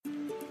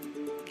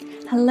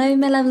Hello,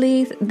 my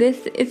lovelies.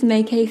 This is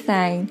May K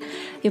Sang,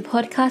 your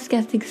podcast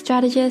guesting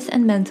strategist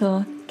and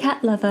mentor,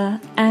 cat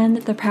lover, and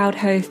the proud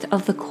host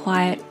of the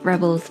Quiet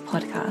Rebels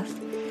podcast.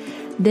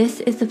 This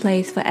is the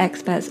place for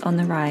experts on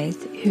the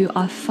rise who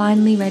are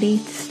finally ready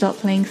to stop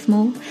playing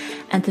small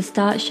and to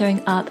start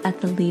showing up as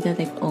the leader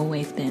they've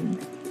always been.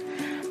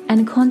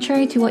 And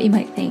contrary to what you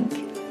might think,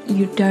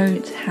 you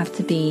don't have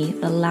to be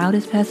the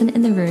loudest person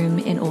in the room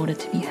in order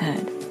to be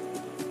heard.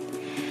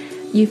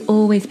 You've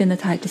always been the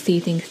type to see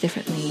things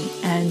differently,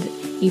 and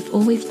you've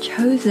always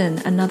chosen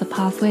another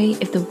pathway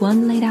if the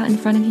one laid out in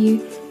front of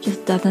you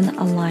just doesn't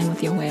align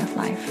with your way of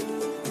life.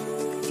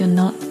 You're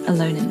not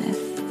alone in this.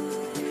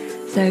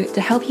 So to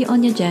help you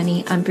on your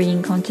journey, I'm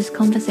bringing conscious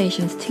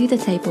conversations to the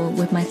table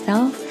with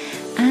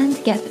myself and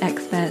guest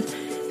experts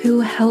who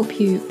will help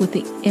you with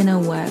the inner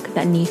work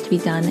that needs to be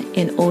done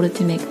in order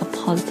to make a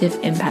positive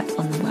impact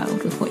on the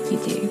world with what you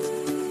do.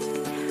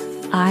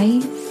 I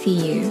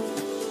see you.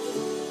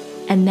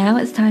 And now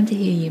it's time to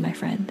hear you, my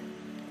friend.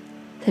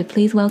 So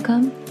please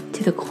welcome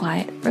to the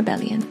Quiet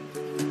Rebellion.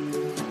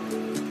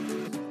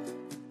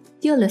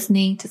 You're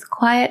listening to the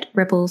Quiet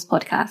Rebels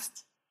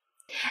podcast.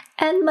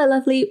 And my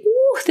lovely,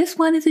 this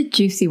one is a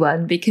juicy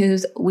one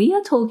because we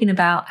are talking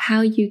about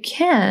how you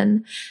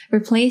can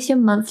replace your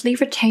monthly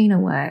retainer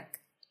work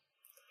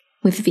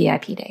with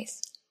VIP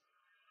days.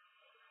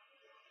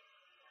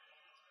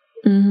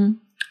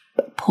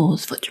 But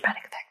pause for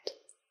dramatic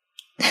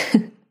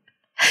effect.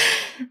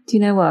 Do you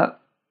know what?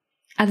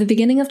 At the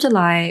beginning of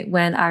July,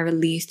 when I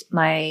released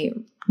my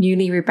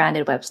newly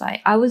rebranded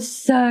website, I was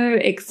so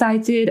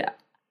excited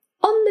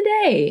on the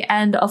day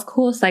and of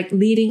course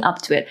leading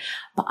up to it.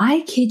 But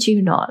I kid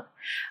you not,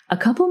 a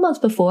couple months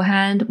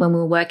beforehand when we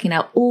were working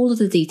out all of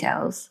the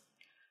details,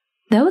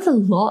 there was a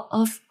lot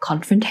of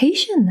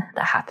confrontation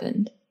that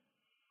happened.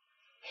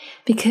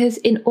 Because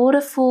in order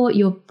for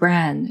your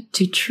brand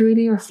to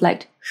truly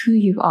reflect who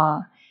you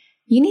are,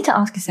 you need to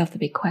ask yourself the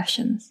big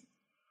questions.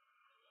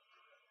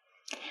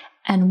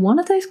 And one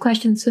of those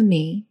questions for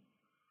me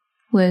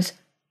was,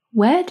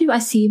 where do I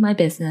see my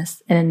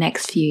business in the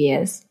next few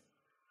years?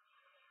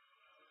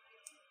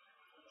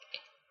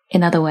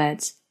 In other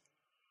words,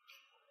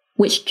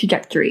 which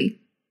trajectory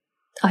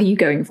are you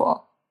going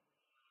for?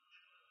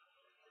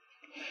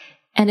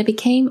 And it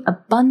became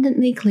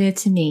abundantly clear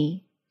to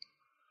me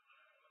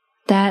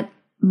that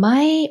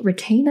my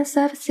retainer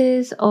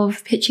services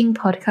of pitching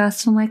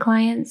podcasts for my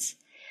clients,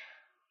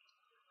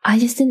 I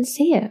just didn't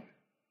see it.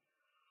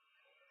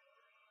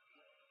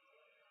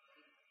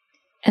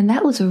 And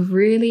that was a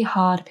really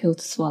hard pill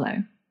to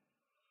swallow.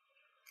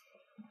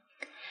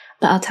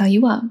 But I'll tell you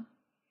what,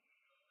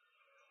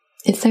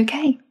 it's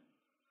okay.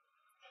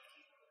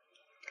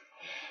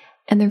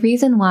 And the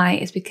reason why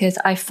is because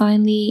I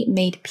finally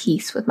made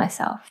peace with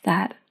myself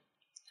that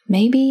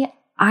maybe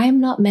I'm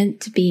not meant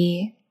to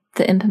be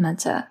the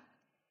implementer,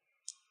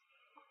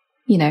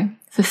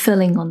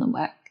 fulfilling on the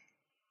work.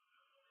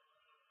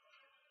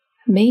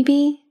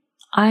 Maybe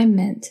I'm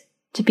meant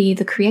to be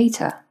the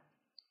creator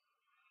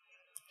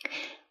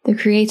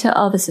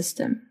of a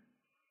system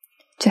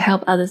to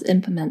help others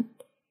implement.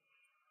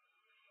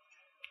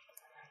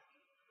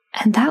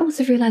 And that was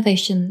a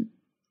realization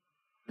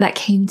that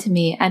came to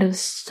me, and it was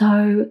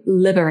so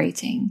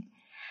liberating.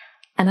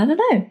 And I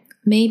don't know,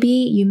 maybe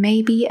you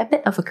may be a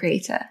bit of a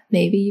creator.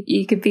 Maybe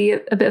you could be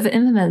a bit of an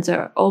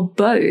implementer or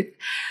both.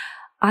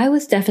 I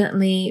was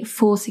definitely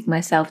forcing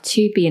myself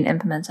to be an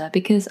implementer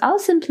because I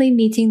was simply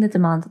meeting the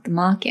demands of the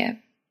market.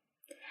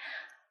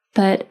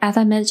 But as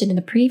I mentioned in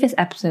the previous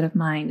episode of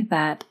mine,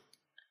 that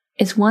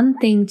it's one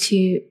thing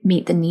to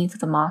meet the needs of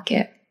the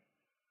market,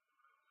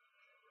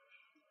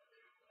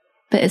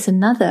 but it's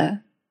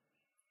another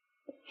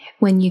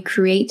when you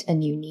create a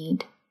new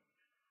need.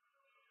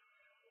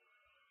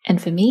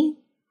 And for me,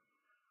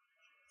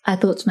 I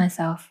thought to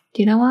myself,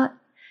 do you know what?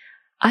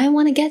 I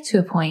want to get to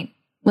a point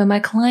where my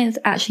clients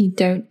actually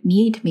don't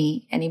need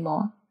me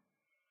anymore.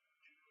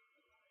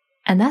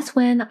 And that's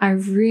when I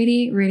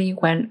really, really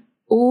went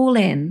all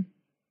in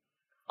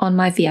on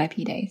my VIP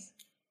days.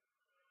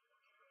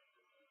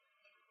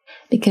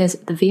 Because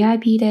the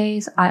VIP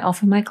days I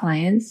offer my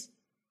clients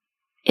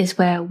is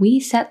where we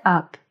set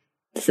up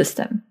the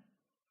system.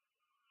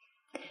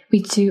 We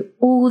do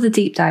all the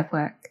deep dive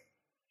work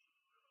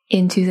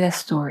into their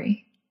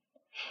story,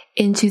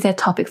 into their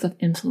topics of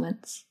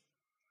influence,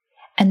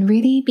 and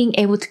really being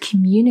able to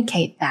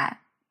communicate that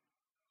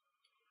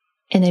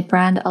in a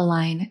brand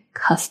aligned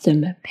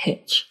custom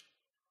pitch.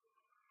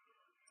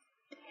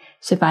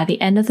 So by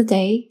the end of the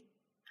day,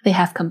 they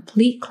have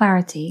complete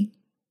clarity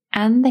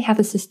and they have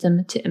a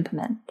system to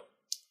implement.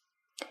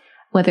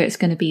 Whether it's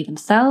going to be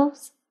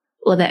themselves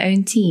or their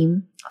own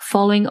team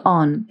following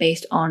on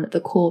based on the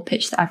core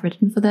pitch that I've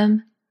written for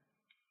them,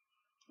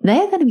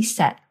 they're going to be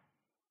set.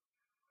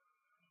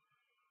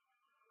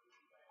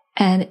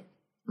 And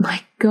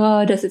my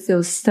God, does it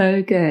feel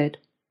so good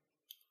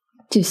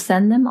to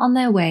send them on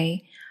their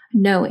way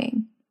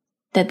knowing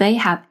that they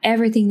have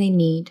everything they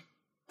need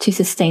to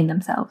sustain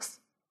themselves.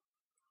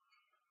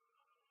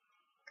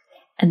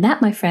 And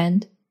that, my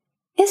friend,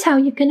 is how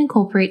you can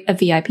incorporate a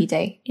VIP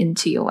day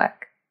into your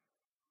work.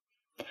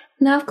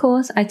 Now, of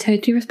course, I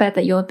totally respect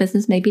that your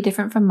business may be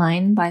different from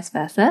mine, vice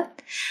versa,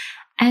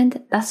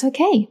 and that's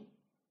okay.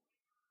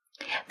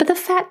 But the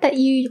fact that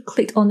you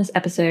clicked on this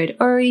episode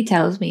already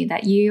tells me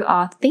that you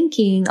are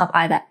thinking of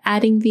either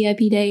adding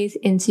VIP days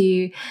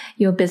into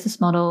your business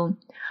model,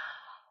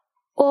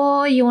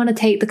 or you want to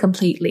take the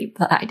complete leap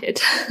that I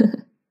did.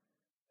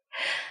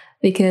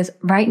 Because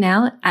right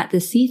now, at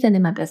this season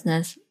in my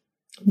business,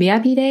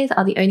 VIP days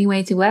are the only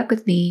way to work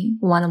with me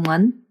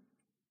one-on-one.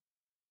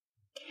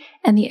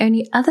 And the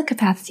only other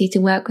capacity to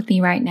work with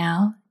me right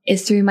now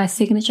is through my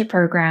signature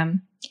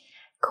program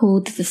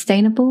called the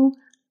Sustainable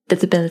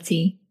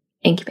Visibility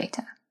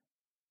Incubator.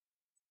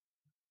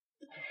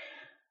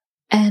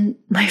 And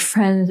my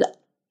friends,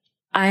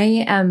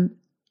 I'm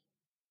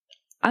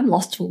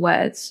lost for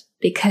words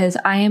because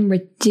I am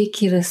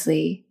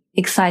ridiculously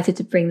excited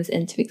to bring this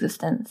into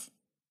existence.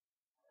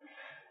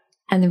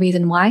 And the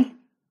reason why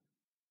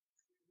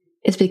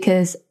is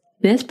because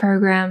this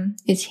program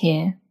is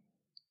here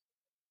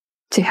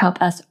to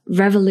help us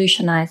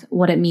revolutionize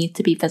what it means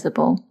to be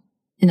visible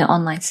in the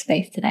online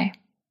space today.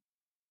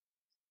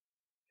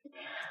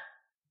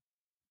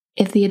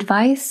 If the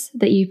advice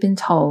that you've been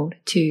told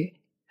to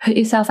put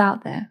yourself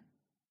out there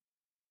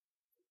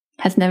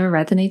has never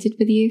resonated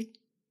with you,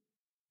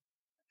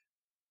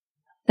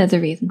 there's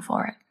a reason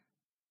for it.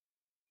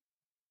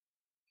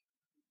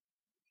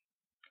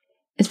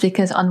 It's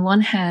because on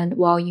one hand,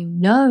 while you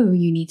know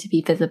you need to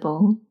be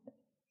visible,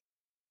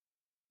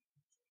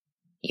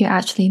 you're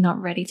actually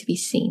not ready to be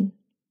seen.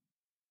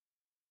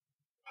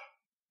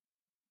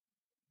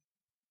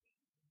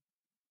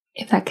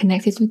 If that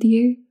connected with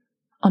you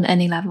on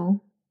any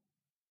level,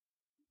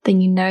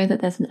 then you know that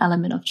there's an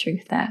element of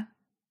truth there.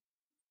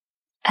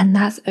 And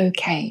that's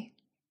okay.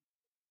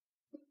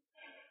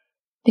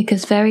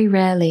 Because very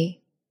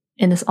rarely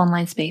in this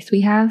online space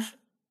we have,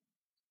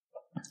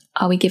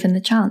 are we given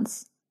the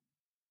chance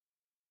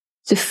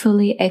to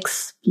fully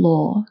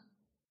explore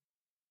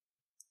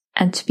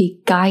and to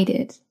be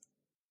guided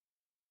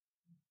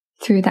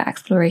through that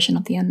exploration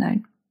of the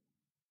unknown.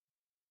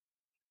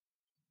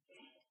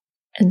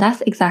 And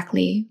that's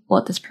exactly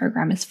what this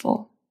program is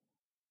for.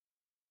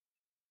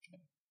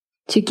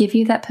 To give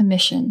you that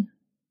permission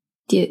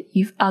that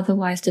you've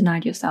otherwise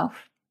denied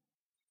yourself,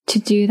 to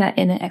do that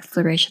inner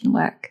exploration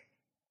work,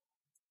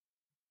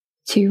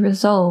 to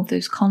resolve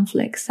those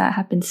conflicts that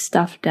have been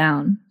stuffed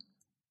down,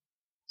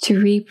 to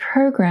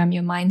reprogram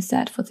your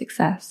mindset for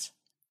success.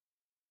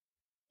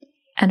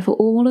 And for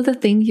all of the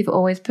things you've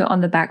always put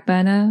on the back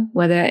burner,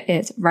 whether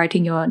it's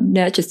writing your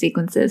nurture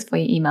sequences for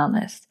your email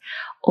list,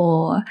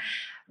 or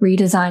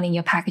redesigning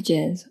your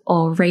packages,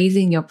 or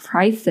raising your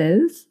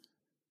prices,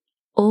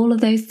 all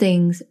of those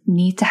things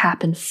need to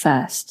happen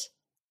first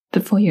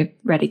before you're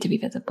ready to be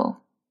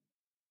visible.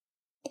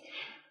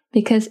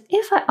 Because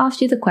if I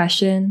asked you the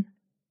question,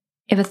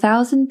 if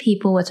 1,000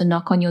 people were to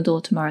knock on your door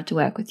tomorrow to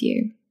work with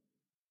you,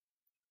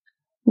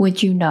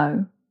 would you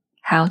know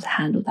how to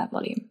handle that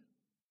volume?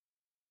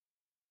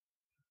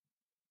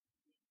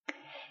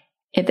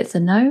 If it's a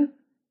no,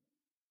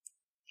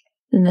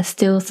 then there's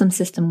still some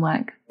system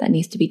work that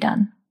needs to be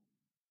done.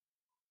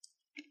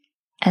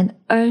 And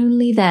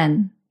only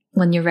then,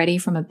 when you're ready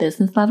from a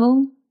business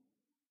level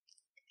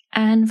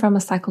and from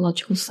a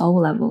psychological soul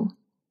level,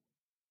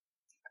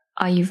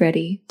 are you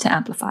ready to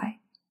amplify?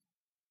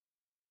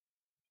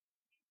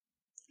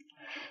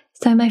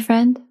 So my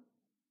friend,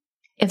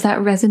 if that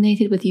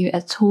resonated with you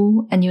at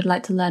all and you'd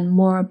like to learn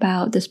more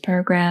about this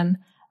program,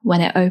 when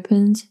it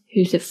opens,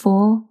 who's it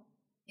for,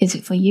 is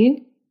it for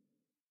you?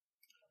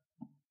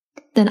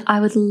 Then I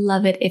would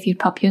love it if you'd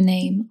pop your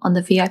name on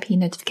the VIP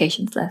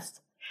notifications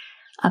list.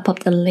 I'll pop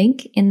the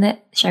link in the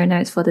show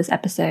notes for this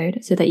episode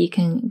so that you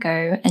can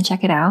go and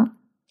check it out.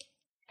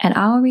 And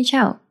I'll reach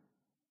out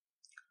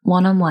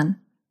one-on-one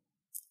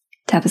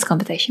to have this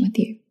conversation with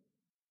you.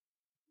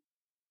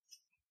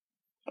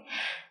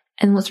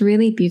 And what's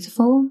really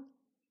beautiful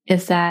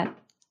is that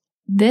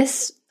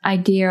this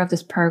idea of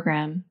this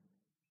program,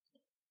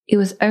 it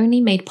was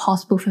only made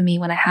possible for me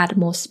when I had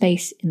more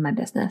space in my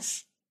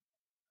business.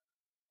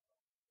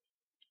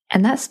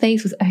 And that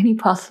space was only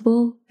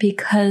possible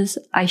because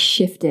I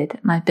shifted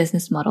my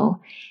business model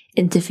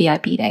into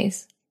VIP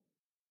days.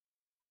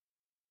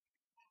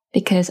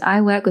 Because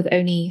I work with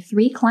only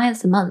 3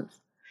 clients a month,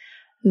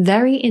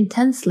 very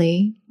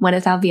intensely when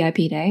it's our VIP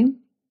day.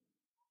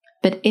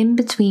 But in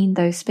between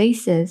those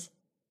spaces,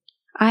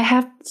 I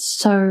have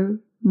so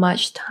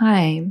much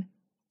time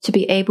to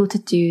be able to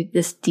do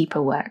this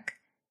deeper work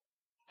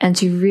and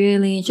to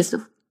really just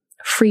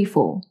free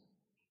fall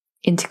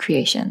into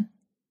creation,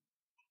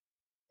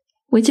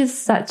 which is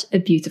such a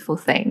beautiful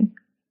thing.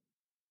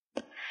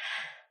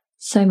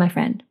 So my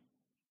friend,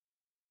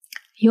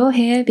 you're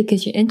here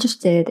because you're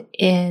interested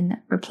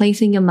in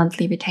replacing your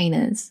monthly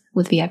retainers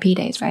with VIP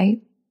days, right?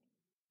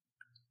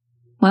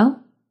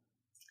 Well,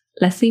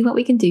 let's see what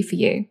we can do for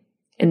you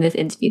in this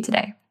interview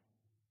today.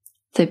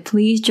 So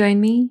please join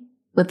me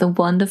with the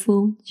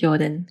wonderful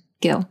Jordan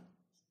Gill.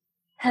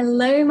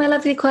 Hello, my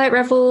lovely quiet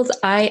rebels.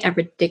 I am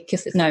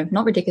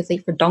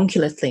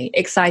redonkulously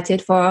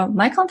excited for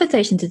my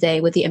conversation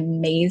today with the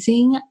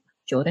amazing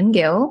Jordan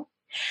Gill.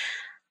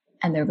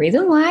 And the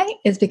reason why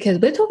is because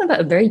we're talking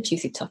about a very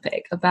juicy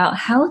topic about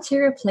how to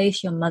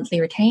replace your monthly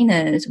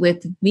retainers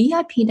with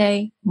VIP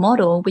Day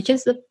model, which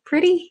is a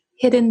pretty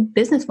hidden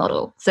business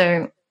model.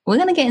 So we're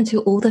going to get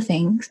into all the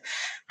things,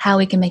 how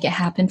we can make it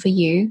happen for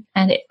you,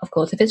 and of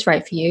course, if it's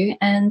right for you,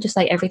 and just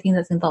like everything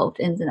that's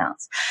involved, ins and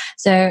outs.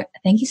 So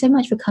thank you so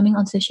much for coming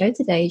onto the show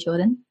today,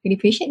 Jordan. Really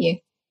appreciate you.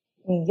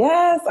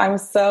 Yes, I'm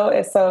so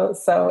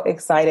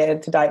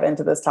excited to dive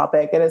into this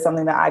topic. It is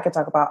something that I could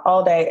talk about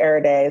all day,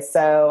 every day.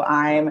 So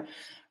I'm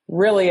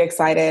really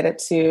excited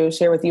to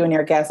share with you and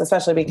your guests,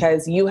 especially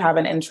because you have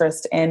an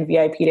interest in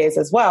VIP days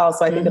as well.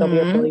 So I think it'll be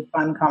a really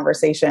fun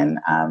conversation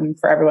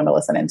for everyone to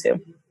listen into.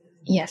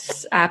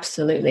 Yes,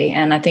 absolutely.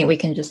 And I think we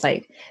can just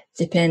like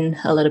dip in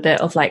a little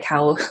bit of like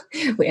how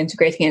we're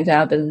integrating into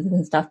our business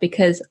and stuff,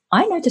 because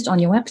I noticed on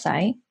your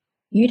website,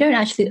 you don't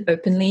actually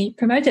openly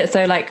promote it.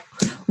 So like,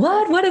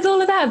 what is all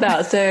of that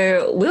about?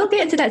 So we'll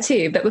get into that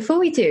too. But before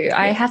we do,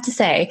 I have to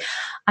say,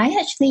 I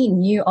actually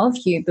knew of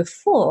you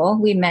before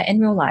we met in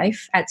real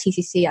life at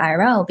TCC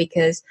IRL,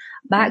 because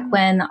back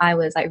when I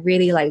was like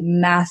really like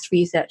mass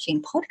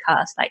researching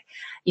podcasts, like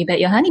You Bet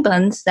Your Honey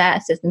Buns,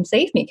 that System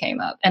Save Me came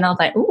up. And I was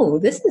like, oh,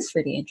 this is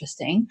really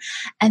interesting.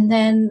 And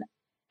then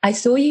I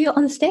saw you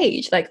on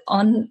stage, like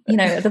on,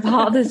 the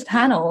part of this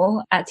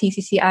panel at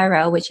TCC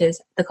IRL, which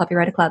is the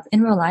Copywriter Club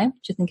in real life,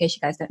 just in case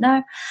you guys don't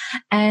know.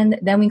 And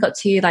then we got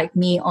to like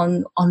meet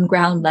on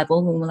ground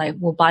level when we're like,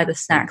 we'll buy the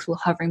snacks, we're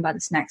hovering by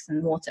the snacks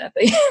and water.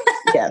 But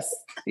yes,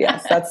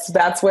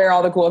 that's where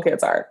all the cool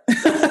kids are.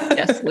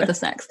 Yes, with the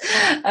snacks.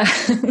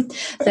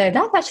 So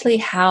that's actually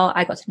how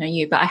I got to know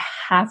you. But I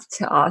have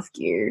to ask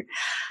you,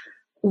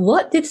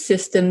 what did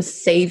systems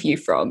save you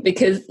from?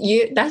 Because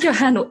that's your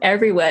handle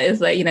everywhere,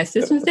 is like,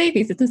 systems save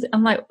you, systems.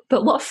 I'm like,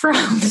 but what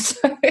from?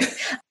 So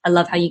I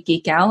love how you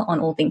geek out on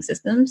all things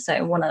systems. So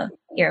I want to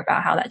hear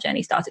about how that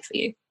journey started for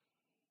you.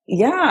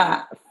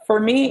 Yeah.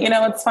 For me,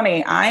 it's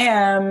funny. I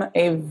am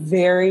a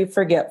very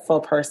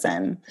forgetful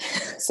person.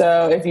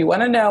 So if you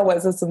want to know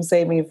what systems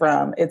save me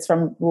from, it's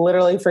from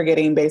literally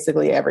forgetting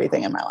basically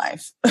everything in my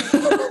life.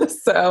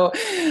 So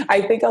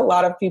I think a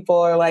lot of people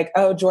are like,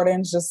 oh,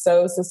 Jordan's just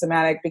so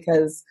systematic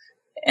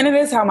and it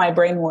is how my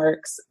brain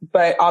works,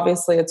 but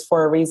obviously it's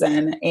for a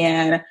reason.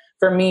 And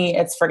for me,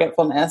 it's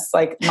forgetfulness.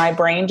 Like my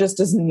brain just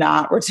does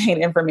not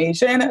retain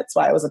information. That's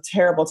why I was a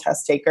terrible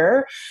test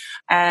taker.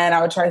 And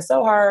I would try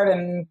so hard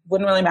and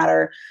wouldn't really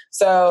matter.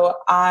 So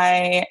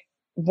I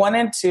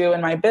wanted to,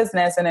 in my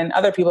business and in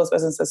other people's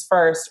businesses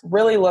first,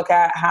 really look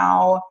at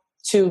how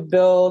to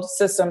build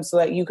systems so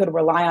that you could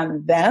rely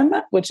on them,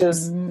 which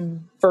is,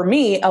 for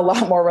me, a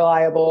lot more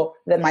reliable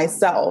than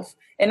myself.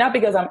 And not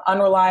because I'm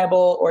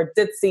unreliable or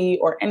ditzy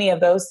or any of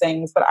those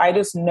things, but I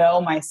just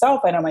know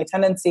myself. I know my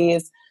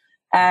tendencies.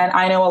 And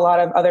I know a lot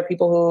of other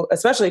people who,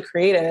 especially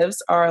creatives,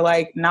 are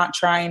like not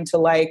trying to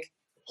like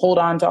hold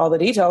on to all the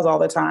details all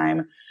the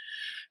time.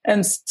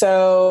 And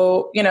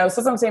so,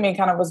 System Saving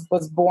kind of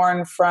was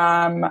born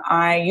from,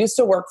 I used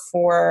to work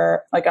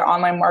for like an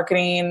online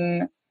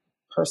marketing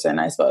person,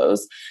 I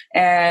suppose.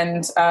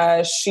 And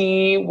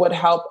she would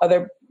help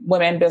other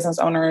women business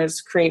owners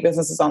create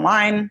businesses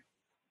online.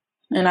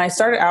 And I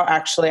started out,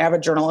 actually, I have a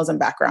journalism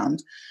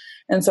background.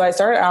 And so I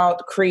started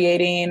out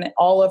creating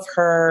all of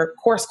her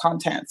course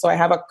content. So I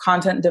have a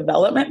content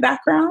development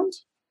background,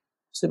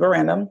 super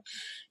random.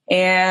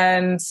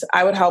 And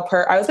I would help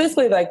her. I was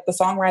basically like the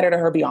songwriter to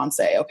her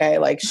Beyonce. Okay.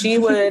 Like she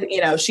would,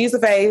 she's the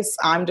face.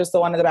 I'm just the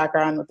one in the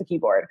background with the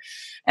keyboard.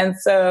 And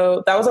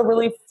so that was a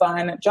really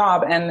fun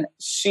job. And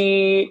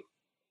she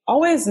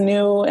always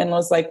knew and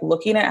was like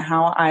looking at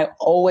how I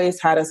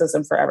always had a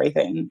system for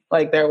everything.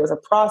 Like there was a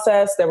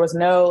process. There was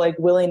no like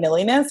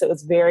willy-nilliness. It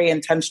was very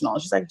intentional.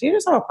 She's like, do you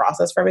just have a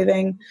process for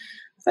everything?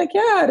 It's like,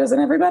 yeah, doesn't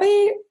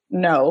everybody?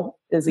 No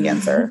is the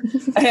answer.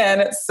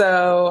 And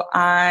so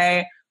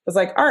I was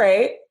like, all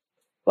right,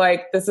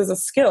 like this is a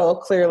skill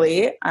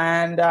clearly.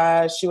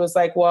 And she was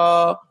like,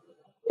 well,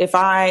 if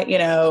I,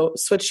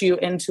 switch you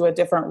into a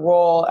different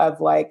role of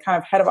like kind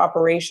of head of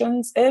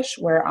operations ish,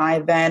 where I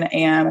then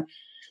am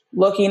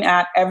looking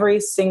at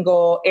every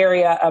single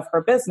area of her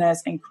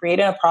business and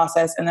creating a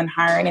process and then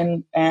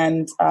hiring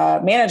and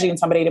managing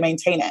somebody to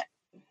maintain it.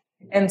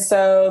 And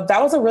so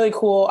that was a really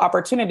cool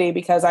opportunity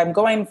because I'm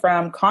going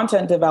from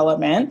content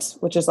development,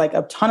 which is like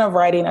a ton of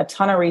writing, a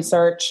ton of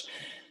research,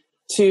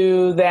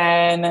 to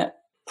then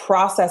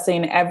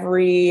processing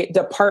every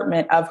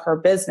department of her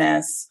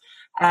business.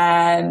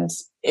 And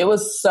it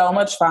was so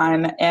much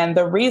fun. And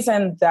the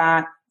reason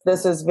that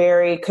this is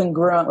very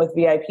congruent with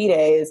VIP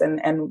days,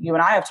 and you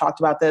and I have talked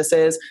about this,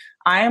 is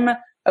I'm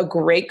a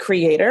great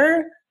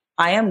creator.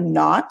 I am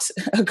not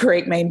a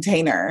great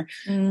maintainer.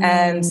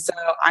 And so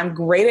I'm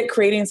great at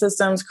creating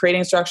systems,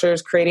 creating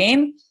structures,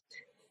 and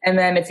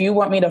then if you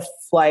want me to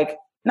like,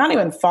 not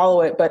even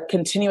follow it, but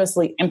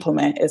continuously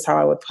implement is how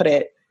I would put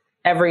it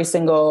every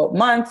single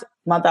month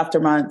after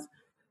month,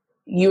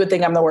 you would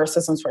think I'm the worst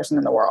systems person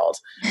in the world.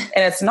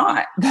 And it's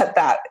not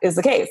that is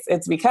the case.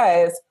 It's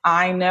because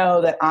I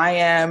know that I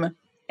am,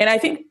 and I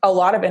think a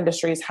lot of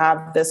industries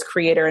have this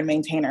creator and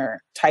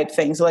maintainer type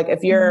thing. So like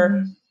if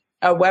you're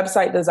a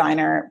website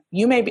designer,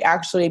 you may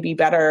actually be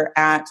better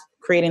at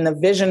creating the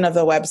vision of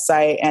the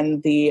website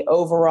and the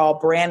overall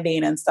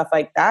branding and stuff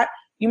like that.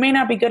 You may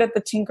not be good at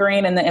the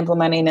tinkering and the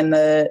implementing and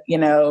the,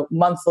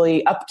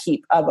 monthly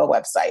upkeep of a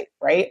website,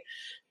 right?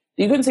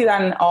 You can see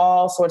that in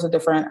all sorts of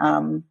different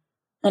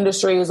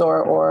industries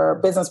or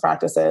business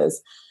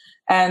practices.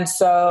 And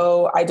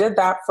so I did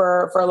that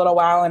for a little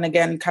while. And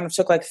again, kind of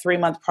took like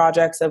 3-month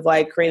projects of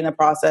like creating the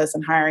process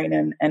and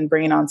hiring and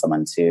bringing on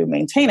someone to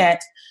maintain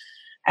it.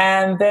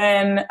 And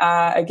then,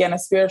 again, a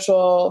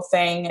spiritual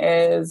thing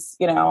is,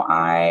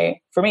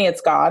 for me,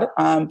 it's God.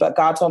 But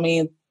God told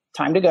me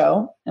time to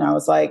go. And I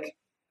was like,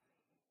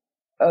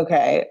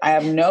 okay, I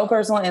have no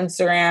personal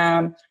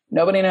Instagram.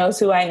 Nobody knows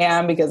who I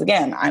am because,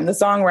 again, I'm the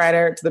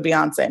songwriter to the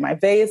Beyonce. My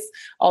face,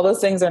 all those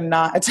things are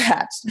not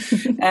attached.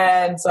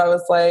 And so I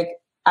was like,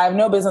 I have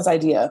no business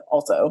idea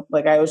also.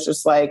 Like I was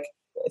just like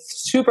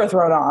super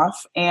thrown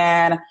off.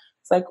 And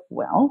it's like,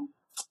 well,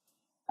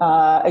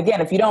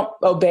 again, if you don't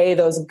obey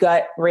those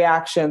gut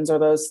reactions or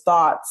those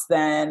thoughts,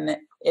 then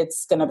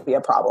it's going to be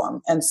a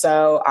problem. And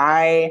so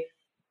I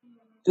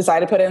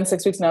decided to put in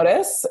 6 weeks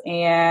notice.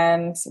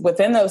 And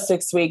within those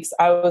 6 weeks,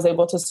 I was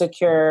able to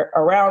secure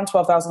around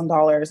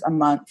 $12,000 a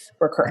month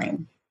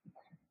recurring.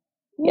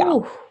 Yeah.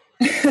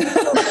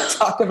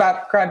 Talk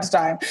about crunch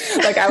time.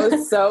 Like I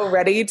was so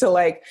ready to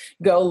like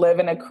go live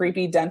in a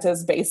creepy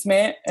dentist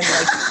basement and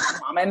like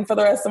ramen for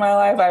the rest of my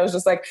life. I was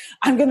just like,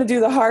 I'm going to do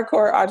the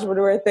hardcore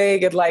entrepreneur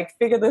thing and like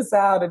figure this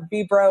out and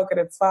be broke and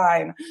it's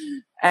fine.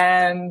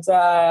 And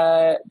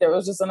there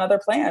was just another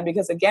plan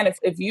because again,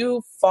 if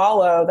you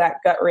follow that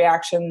gut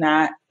reaction,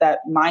 that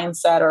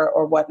mindset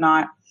or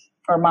whatnot,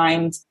 or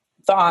mind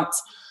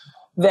thoughts,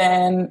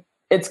 then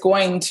it's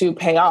going to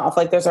pay off.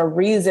 Like there's a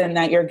reason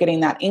that you're getting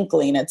that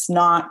inkling. It's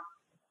not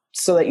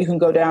so that you can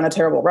go down a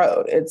terrible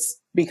road. It's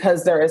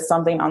because there is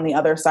something on the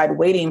other side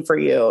waiting for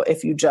you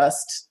if you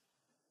just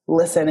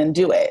listen and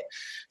do it.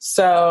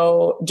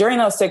 So during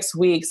those 6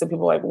 weeks, and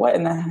people are like, what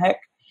in the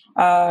heck?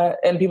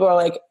 And people are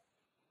like,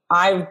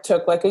 I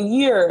took like a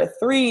year,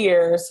 3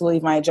 years to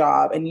leave my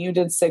job and you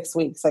did 6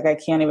 weeks. Like I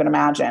can't even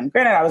imagine.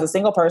 Granted, I was a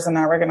single person.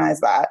 I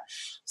recognize that.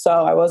 So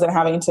I wasn't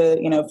having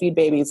to, feed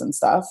babies and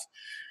stuff.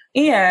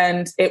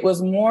 And it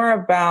was more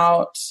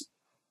about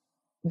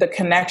the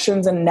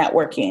connections and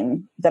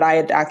networking that I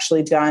had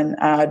actually done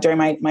during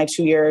my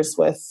 2 years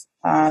with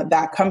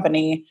that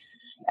company.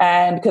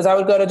 And because I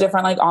would go to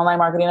different like online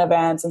marketing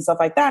events and stuff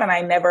like that. And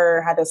I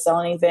never had to sell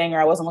anything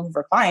or I wasn't looking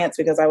for clients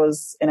because I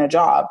was in a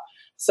job.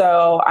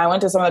 So I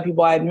went to some of the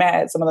people I had met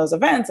at some of those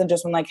events and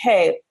just been like,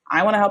 hey,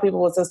 I want to help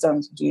people with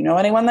systems. Do you know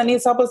anyone that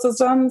needs help with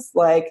systems?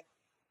 Like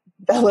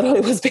that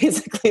literally was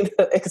basically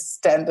the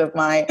extent of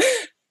my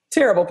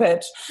terrible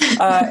pitch.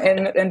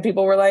 And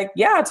people were like,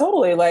 yeah,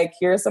 totally. Like,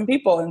 here's some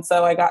people. And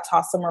so I got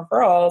tossed some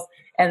referrals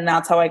and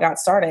that's how I got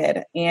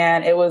started.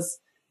 And it was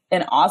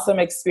an awesome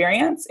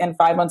experience. And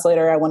 5 months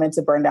later, I wanted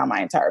to burn down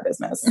my entire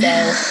business.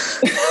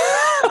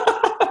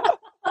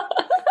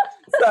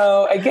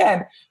 So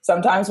again,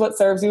 sometimes what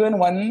serves you in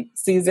one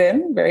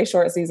season, very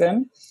short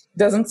season,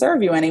 doesn't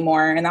serve you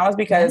anymore. And that was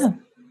because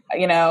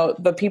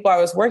the people I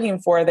was working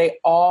for, they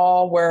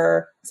all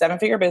were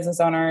 7-figure business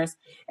owners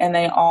and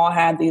they all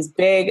had these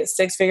big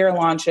 6-figure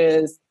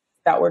launches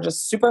that were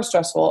just super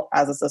stressful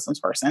as a systems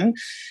person.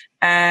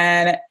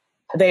 And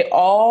they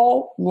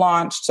all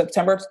launched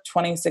September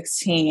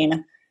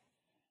 2016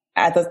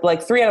 at the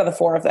 3 out of the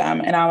 4 of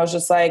them. And I was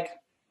just like,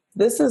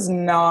 this is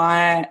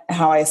not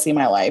how I see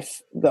my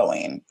life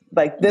going.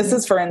 Like this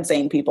is for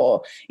insane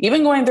people.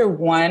 Even going through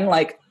one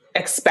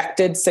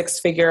expected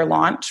 6-figure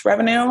launch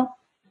revenue,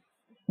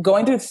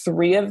 going through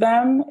 3 of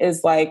them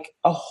is like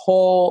a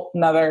whole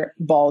nother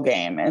ball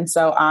game. And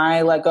so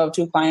I let go of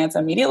 2 clients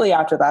immediately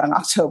after that in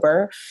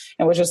October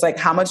and was just like,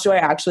 how much do I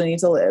actually need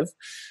to live?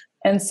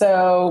 And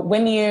so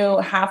when you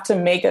have to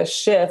make a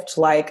shift,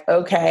 like,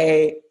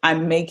 okay,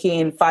 I'm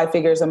making 5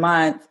 figures a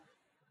month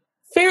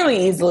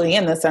fairly easily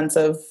in the sense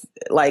of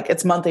like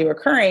it's monthly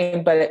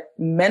recurring, but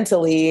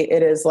mentally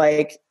it is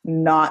like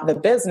not the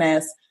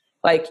business.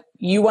 Like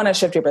you want to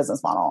shift your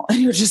business model and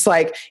you're just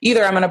like,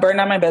 either I'm going to burn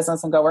down my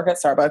business and go work at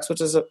Starbucks,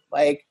 which is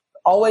like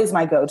always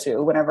my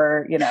go-to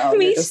whenever, you're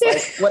just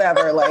like,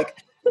 whatever, like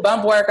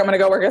bump work, I'm going to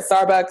go work at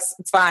Starbucks.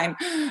 It's fine.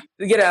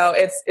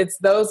 It's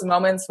those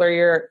moments where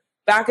your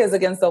back is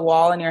against the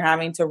wall and you're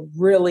having to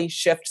really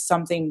shift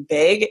something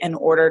big in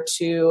order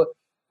to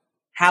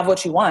have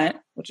what you want,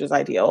 which is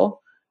ideal.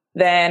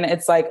 Then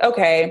it's like,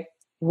 okay,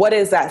 what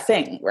is that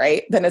thing?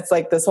 Right. Then it's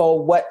like this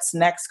whole what's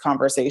next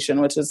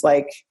conversation, which is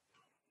like,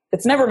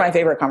 it's never my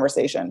favorite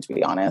conversation, to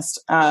be honest.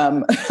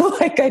 I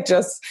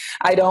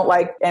don't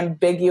like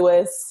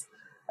ambiguous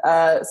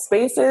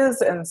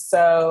spaces. And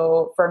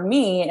so for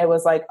me, it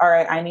was like, all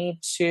right, I need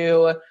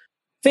to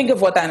think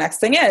of what that next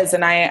thing is.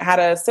 And I had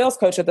a sales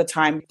coach at the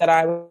time that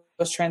I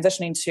was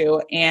transitioning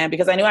to. And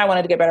because I knew I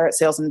wanted to get better at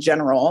sales in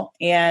general,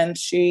 and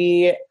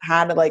she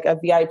had like a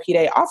VIP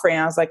day offering,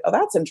 I was like, oh,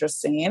 that's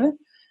interesting.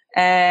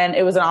 And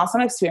it was an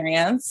awesome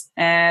experience.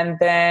 And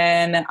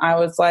then I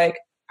was like,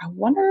 I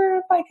wonder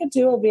if I could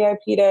do a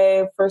VIP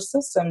day for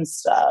systems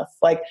stuff.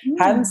 Like,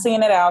 hadn't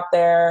seen it out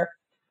there,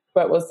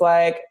 but was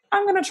like,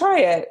 I'm going to try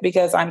it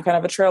because I'm kind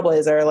of a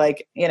trailblazer.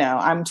 Like, you know,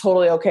 I'm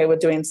totally okay with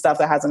doing stuff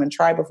that hasn't been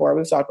tried before.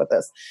 We've talked about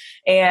this.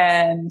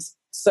 And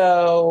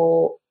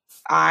so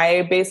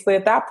I basically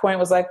at that point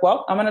was like,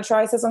 well, I'm going to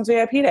try systems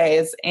VIP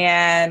days.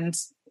 And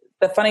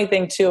the funny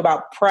thing too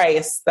about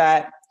price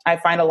that I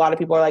find a lot of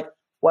people are like,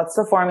 what's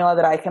the formula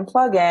that I can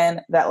plug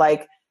in that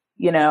like,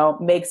 you know,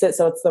 makes it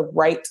so it's the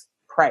right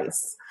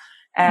price?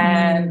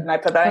 And I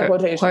put that in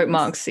quotations. Quote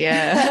marks,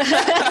 yeah.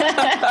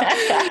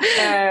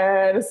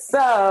 And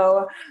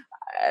so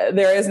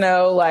there is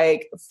no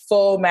like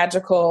full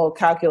magical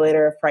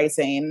calculator of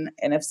pricing.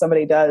 And if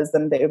somebody does,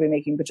 then they would be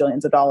making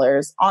bajillions of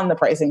dollars on the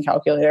pricing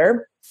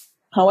calculator.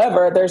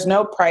 However, there's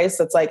no price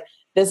that's like,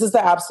 this is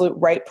the absolute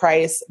right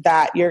price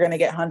that you're going to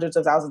get hundreds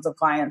of thousands of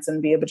clients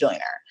and be a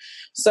bajillionaire.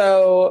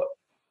 So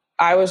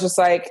I was just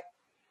like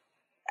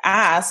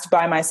asked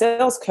by my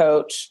sales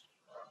coach,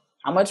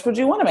 how much would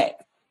you want to make?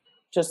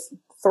 Just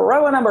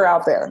throw a number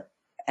out there.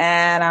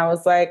 And I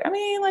was like, I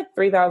mean, like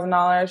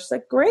 $3,000. She's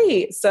like,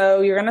 great.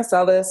 So you're going to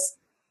sell this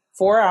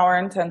 4-hour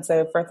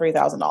intensive for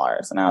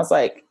 $3,000. And I was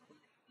like,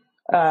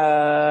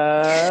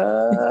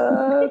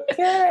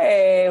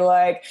 okay.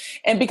 Like,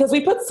 and because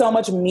we put so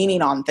much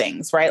meaning on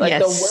things, right? Like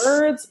the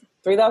words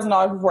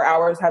 $3,000 for 4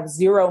 hours have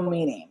zero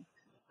meaning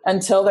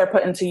until they're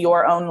put into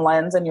your own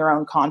lens and your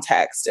own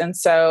context. And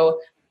so,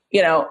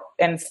 you know,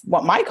 and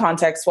what my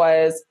context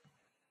was,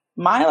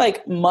 my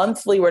like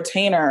monthly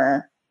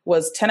retainer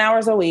was 10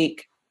 hours a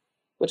week,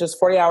 which is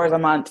 40 hours a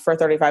month for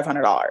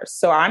 $3,500.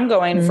 So I'm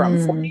going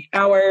from 40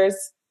 hours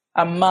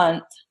a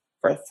month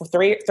for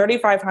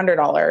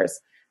 $3,500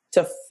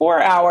 to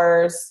 4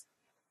 hours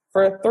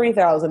for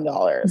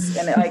 $3,000.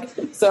 And it, like,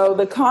 so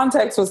the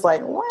context was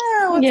like,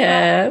 wow.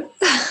 And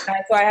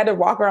so I had to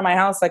walk around my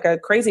house like a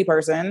crazy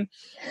person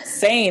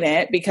saying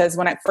it, because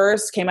when it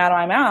first came out of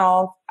my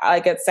mouth,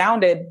 like it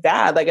sounded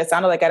bad. Like it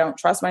sounded like I don't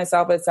trust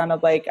myself. It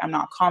sounded like I'm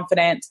not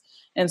confident.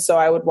 And so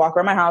I would walk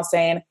around my house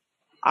saying,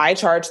 I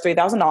charge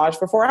 $3,000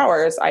 for 4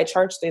 hours. I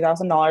charge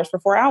 $3,000 for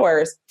 4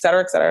 hours, et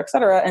cetera, et cetera, et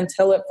cetera,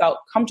 until it felt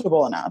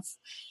comfortable enough.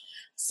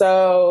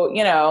 So,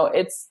 you know,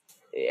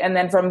 and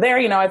then from there,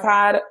 you know, I've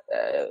had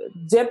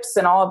dips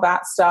and all of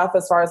that stuff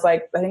as far as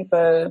like, I think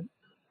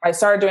I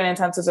started doing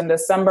intensives in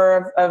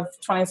December of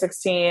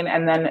 2016.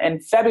 And then in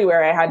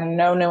February, I had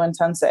no new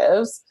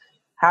intensives,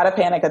 had a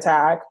panic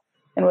attack,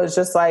 and was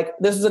just like,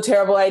 this is a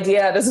terrible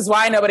idea. This is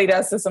why nobody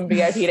does system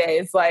VIP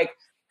days. Like,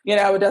 you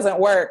know, it doesn't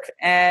work.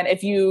 And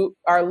if you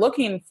are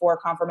looking for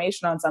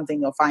confirmation on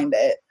something, you'll find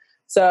it.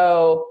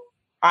 So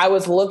I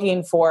was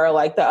looking for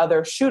like the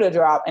other shoe to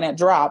drop, and it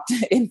dropped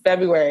in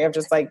February of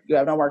just like, you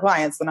have no more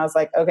clients. And I was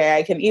like, okay,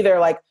 I can either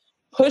like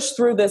push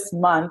through this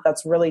month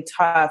that's really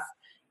tough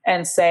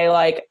and say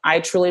like, I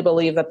truly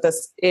believe that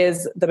this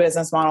is the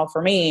business model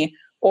for me,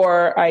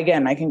 or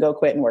again, I can go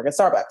quit and work at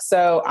Starbucks.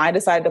 So I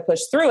decided to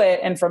push through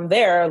it. And from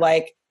there,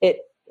 like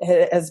it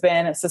has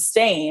been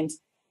sustained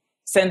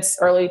since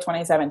early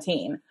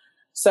 2017.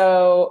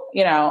 So,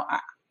 you know,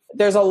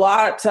 there's a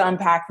lot to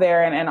unpack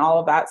there and all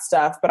of that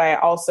stuff. But I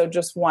also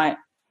just want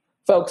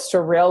folks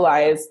to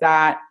realize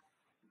that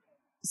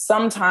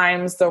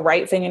sometimes the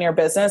right thing in your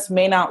business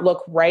may not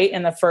look right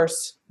in the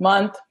first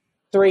month,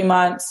 3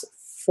 months,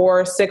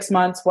 4, 6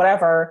 months,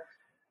 whatever.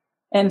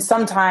 And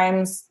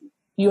sometimes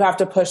you have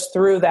to push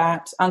through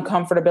that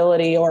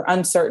uncomfortability or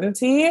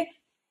uncertainty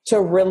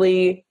to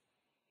really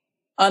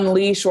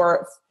unleash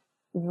or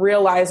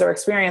realize or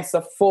experience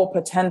the full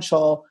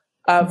potential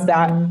of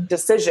that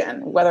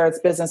decision, whether it's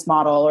business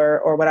model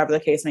or whatever the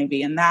case may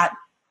be. And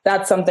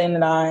that's something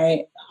that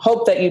I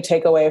hope that you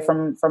take away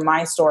from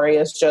my story,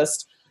 is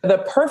just the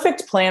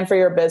perfect plan for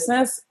your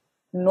business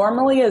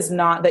normally is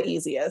not the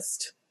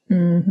easiest.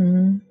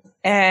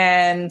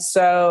 And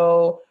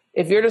so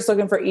if you're just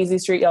looking for easy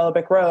street, yellow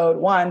brick road,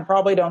 1,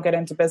 probably don't get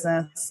into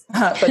business.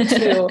 But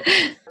 2,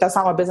 that's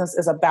not what business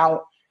is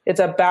about. It's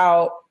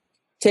about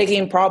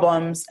taking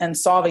problems and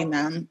solving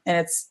them. And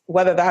it's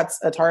whether that's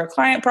a target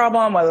client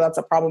problem, whether that's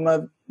a problem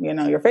of, you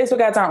know, your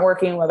Facebook ads aren't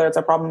working, whether it's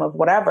a problem of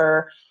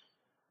whatever,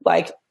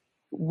 like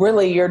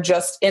really you're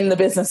just in the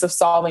business of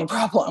solving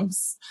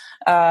problems.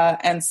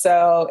 And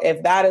so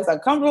if that is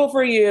uncomfortable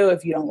for you,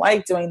 if you don't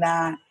like doing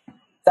that,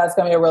 that's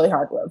going to be a really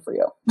hard road for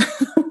you.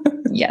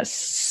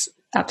 Yes,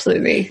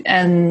 absolutely.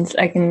 And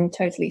I can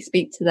totally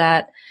speak to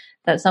that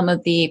some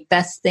of the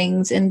best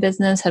things in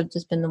business have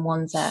just been the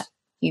ones that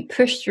you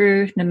push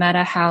through, no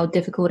matter how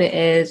difficult it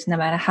is, no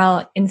matter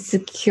how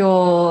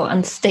insecure,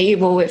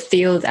 unstable it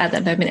feels at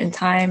that moment in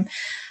time.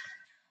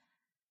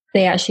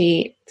 They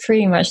actually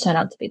pretty much turn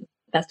out to be the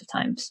best of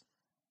times.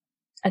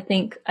 I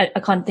think I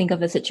can't think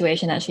of a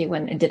situation actually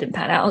when it didn't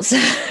pan out. So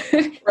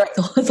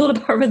it's all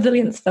about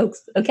resilience,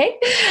 folks. Okay,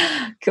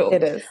 cool.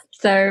 It is.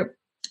 So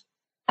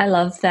I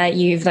love that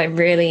you've like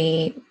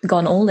really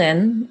gone all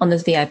in on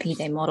this VIP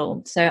day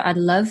model. So I'd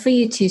love for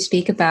you to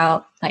speak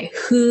about like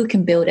who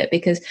can build it,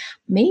 because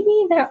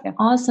maybe there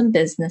are some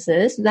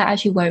businesses that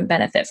actually won't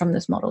benefit from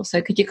this model. So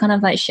could you kind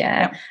of like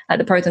share like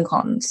the pros and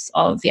cons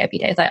of VIP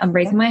days? Like I'm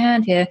raising my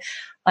hand here.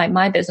 Like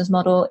my business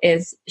model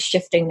is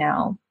shifting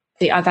now.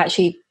 I've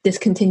actually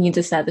discontinued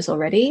the service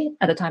already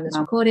at the time of this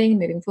recording,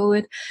 moving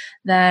forward,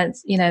 that,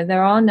 you know,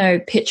 there are no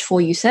pitch for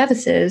you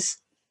services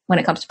when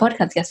it comes to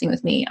podcast guesting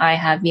with me. I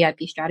have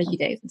VIP strategy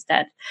days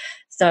instead.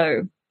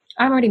 So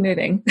I'm already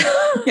moving.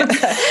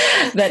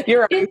 But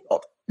you're already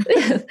sold.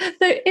 So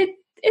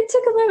it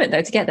took a moment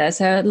though to get there.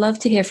 So I'd love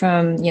to hear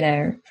from, you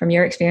know, from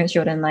your experience,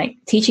 Jordan, like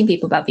teaching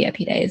people about VIP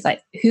days,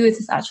 like who is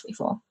this actually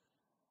for?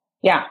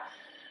 Yeah.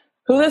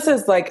 Who this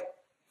is like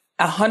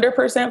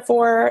 100%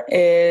 for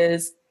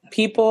is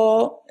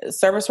people,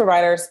 service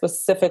providers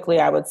specifically,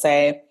 I would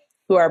say,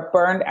 who are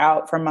burned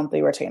out from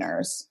monthly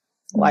retainers.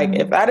 Like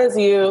if that is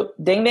you,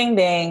 ding, ding,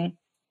 ding,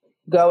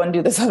 go and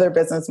do this other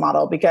business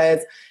model. Because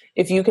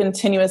if you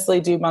continuously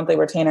do monthly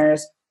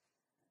retainers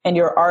and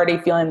you're already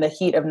feeling the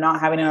heat of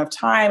not having enough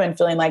time and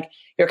feeling like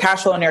your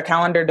cash flow and your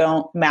calendar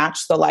don't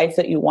match the life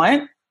that you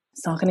want,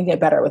 it's not going to get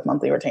better with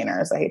monthly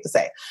retainers, I hate to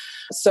say.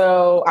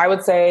 So I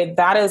would say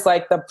that is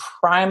like the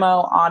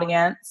primo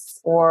audience,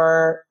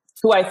 or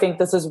who I think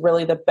this is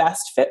really the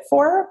best fit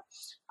for.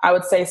 I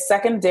would say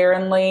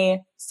secondarily,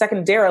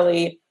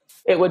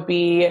 it would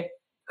be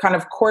kind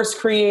of course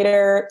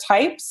creator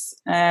types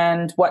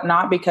and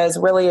whatnot, because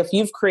really if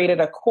you've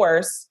created a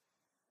course,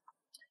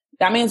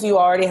 that means you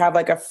already have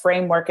like a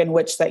framework in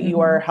which that you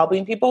are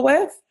helping people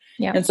with.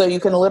 Yeah. And so you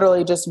can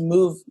literally just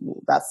move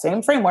that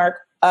same framework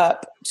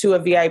up to a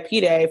VIP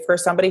day for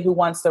somebody who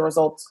wants the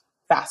results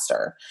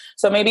faster.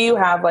 So maybe you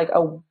have like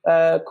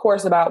a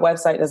course about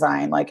website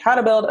design, like how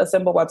to build a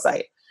simple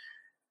website.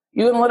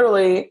 You can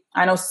literally,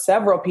 I know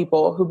several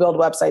people who build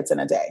websites in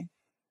a day.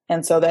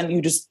 And so then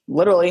you just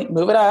literally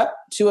move it up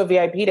to a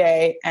VIP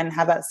day and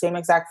have that same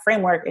exact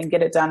framework and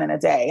get it done in a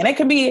day. And it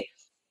can be,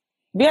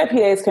 VIP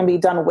days can be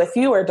done with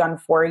you or done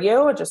for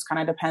you. It just kind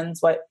of depends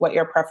what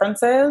your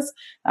preference is.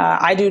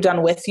 I do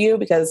done with you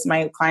because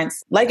my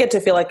clients like it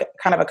to feel like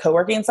kind of a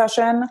co-working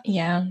session.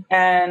 Yeah.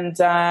 And,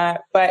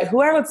 but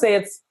who I would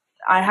say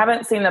I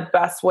haven't seen the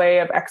best way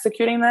of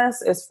executing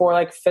this is for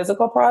like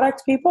physical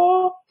product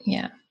people.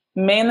 Yeah.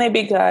 Mainly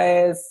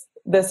because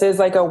this is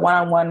like a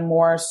one-on-one,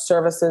 more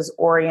services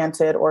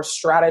oriented or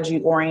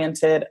strategy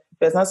oriented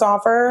business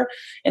offer.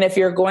 And if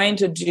you're going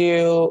to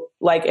do,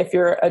 like, if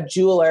you're a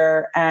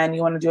jeweler and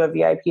you want to do a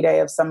VIP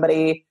day of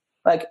somebody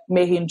like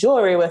making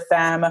jewelry with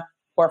them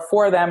or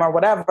for them or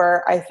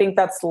whatever, I think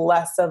that's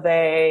less of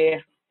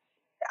it's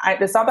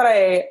not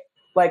that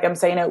I'm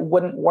saying it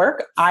wouldn't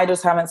work. I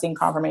just haven't seen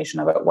confirmation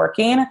of it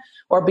working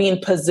or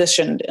being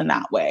positioned in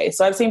that way.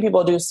 So I've seen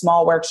people do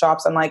small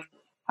workshops on like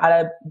how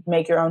to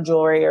make your own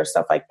jewelry or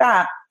stuff like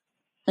that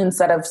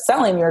instead of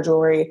selling your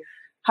jewelry.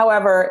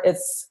 However,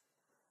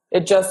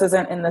 it just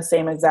isn't in the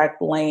same exact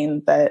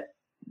lane that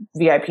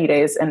VIP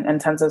days and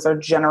intensives are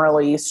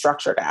generally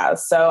structured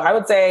as. So I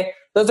would say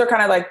those are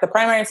kind of like the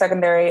primary,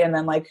 secondary, and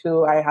then like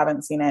who I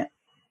haven't seen it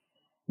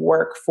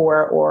work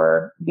for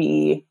or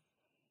be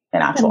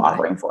an actual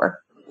offering for.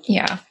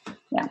 Yeah.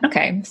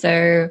 Okay.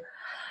 So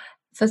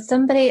for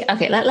somebody,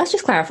 let's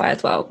just clarify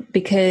as well,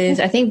 because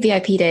I think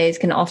VIP days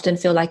can often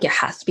feel like it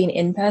has to be an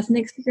in-person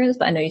experience,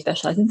 but I know you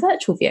specialize in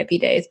virtual VIP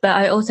days, but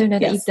I also know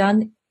that you've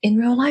done in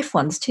real life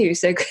ones too.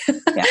 So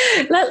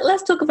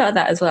let's talk about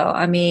that as well.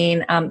 I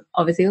mean,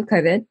 obviously with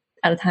COVID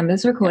at the time of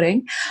this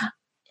recording,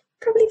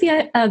 probably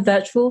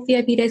virtual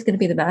VIP day is going to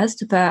be the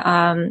best, but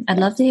I'd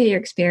love to hear your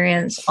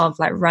experience of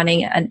like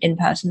running an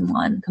in-person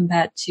one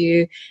compared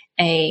to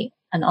an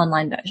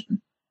online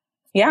version.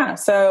 Yeah.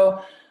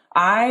 So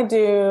I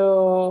do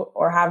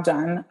or have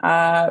done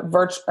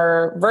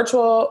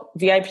virtual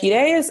VIP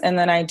days, and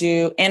then I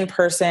do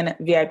in-person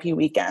VIP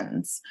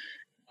weekends.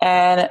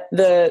 And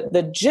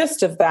the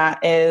gist of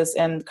that is,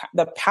 and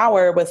the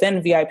power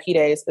within VIP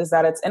days is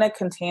that it's in a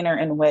container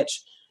in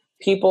which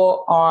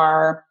people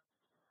are,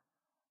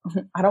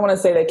 I don't want to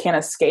say they can't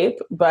escape,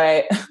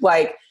 but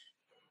like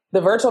the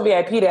virtual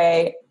VIP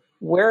day,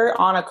 we're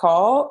on a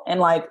call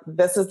and like,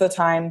 this is the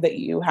time that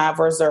you have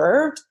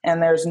reserved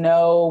and there's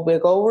no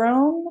wiggle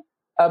room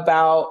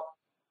about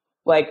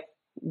like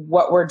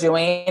what we're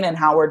doing and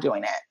how we're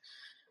doing it.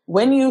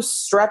 When you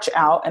stretch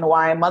out, and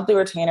why monthly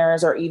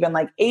retainers or even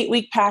like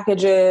 8-week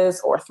packages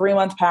or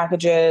 3-month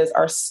packages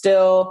are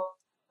still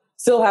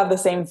have the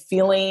same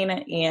feeling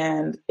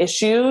and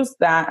issues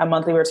that a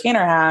monthly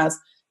retainer has,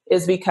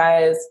 is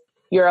because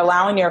you're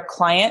allowing your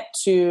client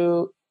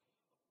to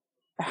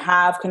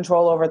have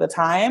control over the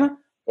time.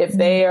 If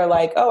they are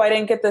like, oh, I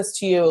didn't get this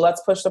to you,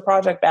 let's push the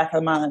project back a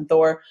month,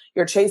 or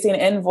you're chasing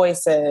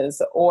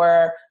invoices,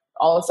 or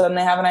all of a sudden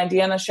they have an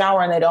idea in the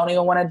shower and they don't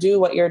even want to do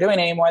what you're doing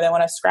anymore. They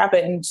want to scrap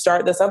it and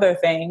start this other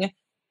thing.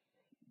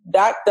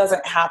 That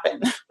doesn't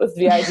happen with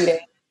VIP day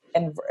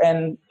and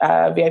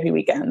VIP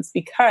weekends,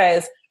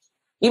 because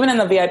even in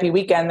the VIP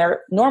weekend,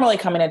 they're normally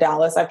coming to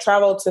Dallas. I've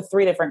traveled to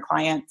 3 different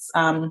clients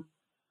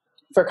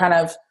for kind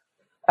of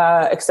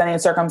extending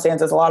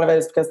circumstances. A lot of it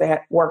is because they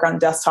work on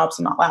desktops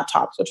and not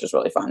laptops, which is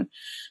really fun.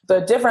 The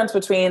difference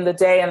between the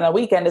day and the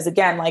weekend is,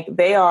 again, like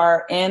they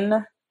are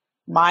in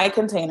my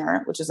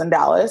container, which is in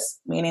Dallas,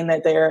 meaning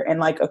that they're in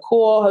like a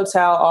cool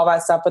hotel, all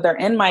that stuff, but they're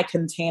in my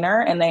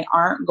container and they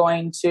aren't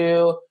going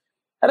to,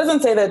 that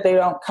doesn't say that they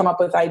don't come up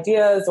with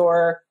ideas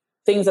or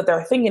things that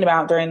they're thinking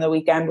about during the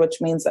weekend, which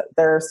means that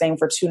they're staying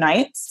for 2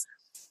 nights.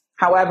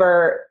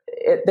 However,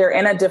 they're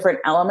in a different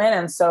element.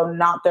 And so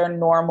not their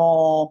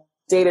normal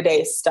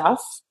day-to-day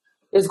stuff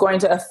is going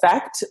to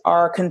affect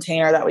our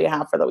container that we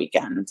have for the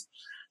weekend.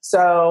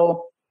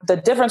 So the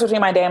difference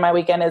between my day and my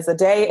weekend is the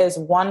day is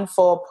one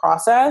full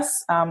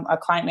process, a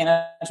client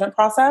management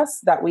process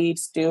that we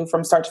do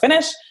from start to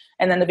finish.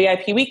 And then the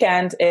VIP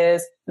weekend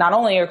is not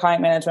only your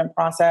client management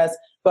process,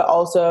 but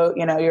also,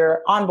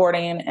 your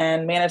onboarding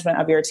and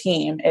management of your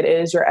team. It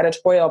is your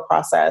editorial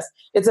process.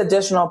 It's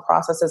additional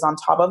processes on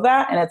top of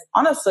that. And it's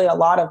honestly a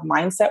lot of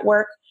mindset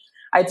work.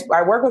 I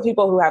work with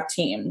people who have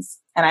teams.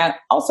 And I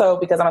also,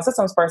 because I'm a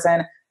systems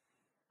person,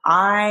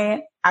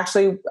 I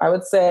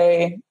would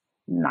say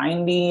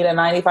 90 to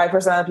 95%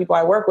 of the people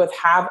I work with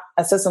have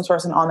a systems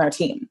person on their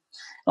team. And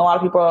a lot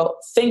of people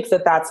think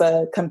that that's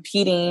a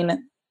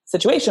competing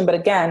situation. But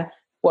again,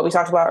 what we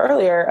talked about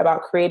earlier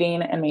about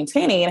creating and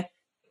maintaining,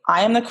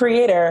 I am the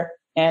creator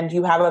and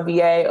you have a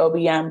VA,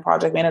 OBM,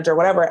 project manager,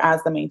 whatever,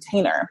 as the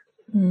maintainer.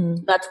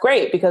 That's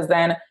great because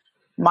then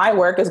my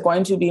work is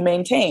going to be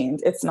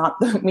maintained. It's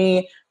not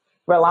me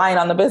relying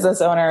on the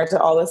business owner to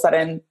all of a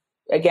sudden,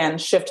 again,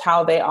 shift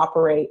how they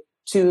operate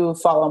to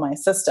follow my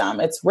system.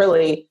 It's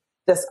really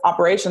this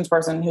operations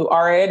person who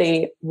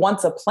already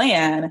wants a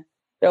plan.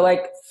 They're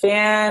like,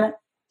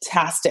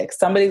 fantastic.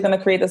 Somebody's going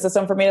to create the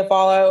system for me to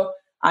follow.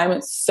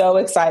 I'm so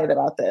excited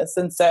about this.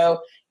 And so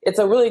it's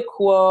a really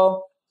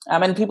cool,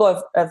 and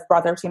people have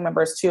brought their team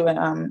members too,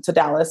 to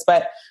Dallas,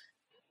 but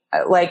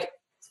like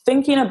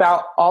thinking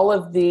about all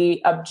of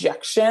the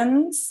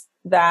objections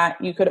that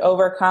you could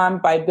overcome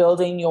by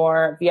building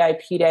your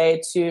VIP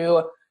day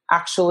to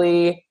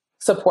actually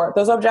support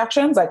those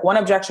objections. Like one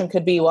objection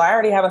could be, well, I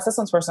already have a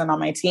systems person on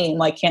my team.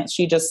 Like, can't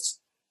she just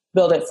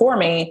build it for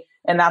me?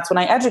 And that's when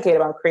I educate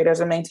about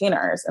creators and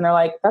maintainers. And they're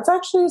like, that's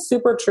actually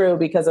super true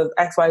because of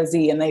X, Y,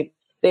 Z. And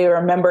they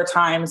remember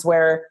times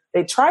where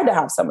they tried to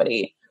have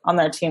somebody on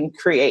their team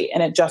create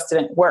and it just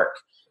didn't work.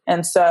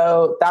 And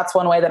so that's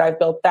one way that I've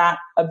built that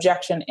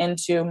objection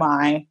into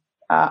my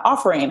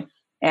offering.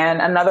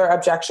 And another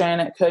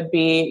objection could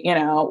be,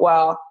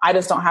 well, I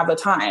just don't have the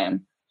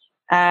time.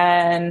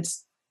 And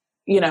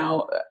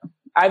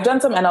I've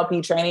done some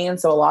NLP training,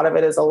 so a lot of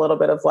it is a little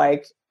bit of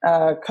like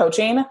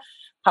coaching.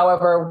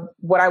 However,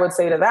 what I would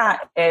say to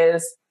that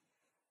is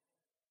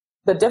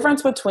the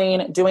difference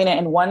between doing it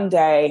in one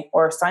day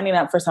or signing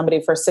up for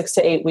somebody for 6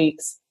 to 8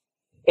 weeks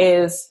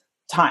is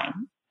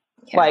time.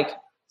 Yeah.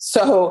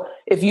 So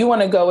if you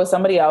want to go with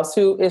somebody else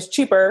who is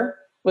cheaper,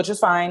 which is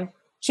fine,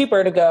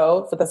 cheaper to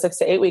go for the 6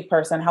 to 8 week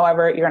person.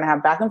 However, you're going to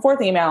have back and forth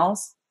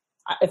emails.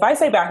 If I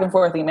say back and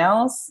forth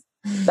emails,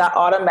 that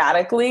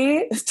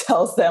automatically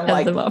tells them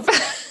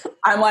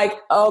I'm like,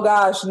 oh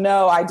gosh,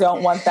 no, I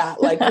don't want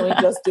that. Like, can we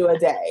just do a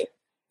day?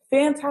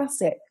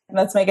 Fantastic.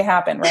 Let's make it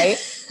happen.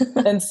 Right.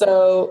 And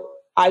so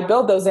I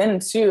build those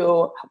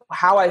into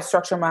how I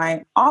structure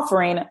my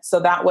offering. So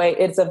that way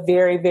it's a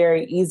very,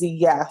 very easy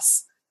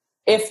yes.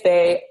 If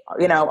they,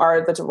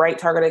 are the right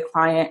targeted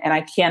client and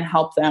I can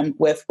help them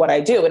with what I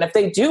do. And if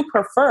they do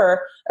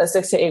prefer a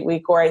 6 to 8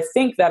 week, or I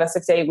think that a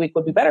 6 to 8 week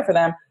would be better for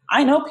them,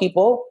 I know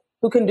people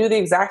who can do the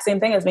exact same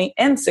thing as me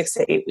in 6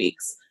 to 8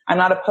 weeks. I'm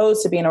not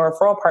opposed to being a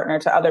referral partner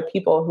to other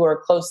people who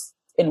are close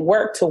in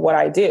work to what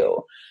I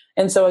do.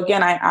 And so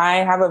again, I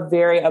have a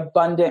very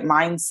abundant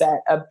mindset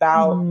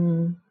about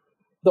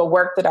the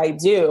work that I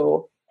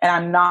do, and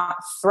I'm not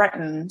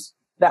threatened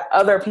that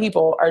other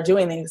people are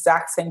doing the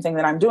exact same thing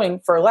that I'm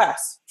doing for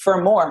less,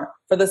 for more,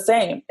 for the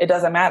same. It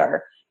doesn't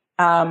matter.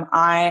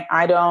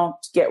 I don't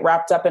get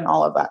wrapped up in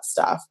all of that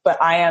stuff,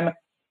 but I am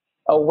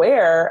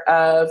aware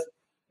of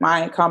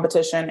my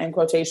competition in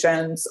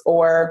quotations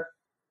or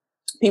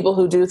people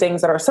who do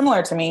things that are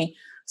similar to me.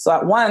 So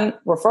that one,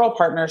 referral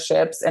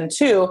partnerships, and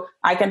two,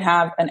 I can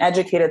have an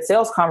educated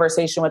sales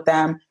conversation with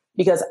them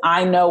because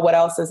I know what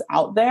else is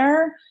out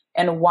there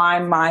and why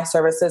my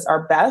services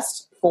are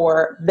best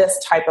for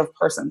this type of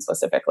person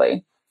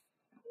specifically.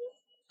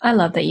 I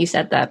love that you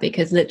said that,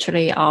 because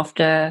literally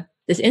after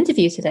this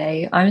interview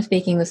today, I'm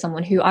speaking with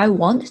someone who I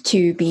want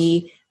to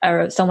be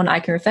someone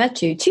I can refer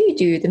to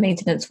do the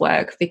maintenance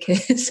work,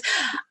 because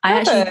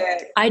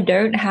I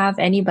don't have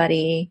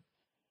anybody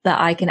that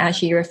I can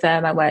actually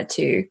refer my work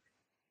to.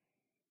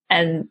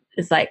 And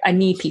it's like, I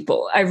need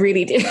people. I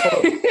really do.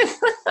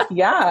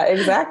 Yeah,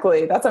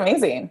 exactly. That's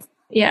amazing.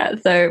 Yeah.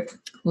 So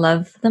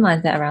love the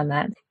mindset around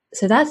that.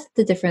 So that's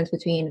the difference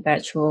between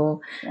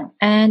virtual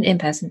and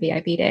in-person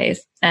VIP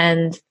days.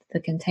 And the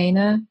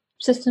container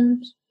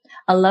systems.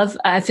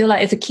 I feel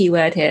like it's a key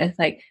word here.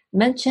 Like,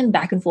 mention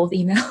back and forth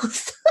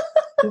emails.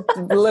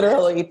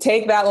 Literally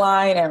take that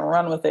line and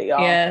run with it,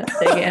 y'all. Yeah,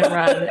 take it and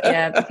run.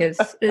 Yeah, because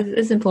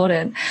it's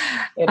important.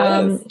 It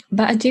is.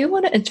 But I do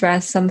want to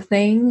address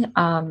something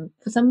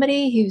for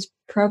somebody who's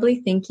probably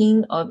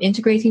thinking of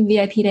integrating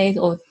VIP days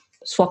or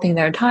swapping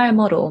their entire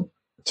model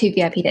to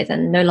VIP days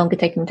and no longer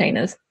taking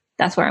retainers.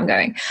 That's where I'm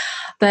going.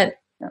 But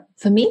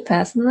for me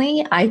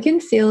personally, I can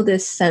feel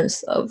this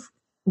sense of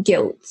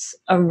guilt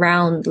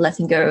around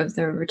letting go of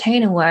the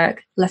retainer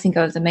work, letting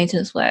go of the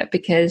maintenance work,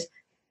 because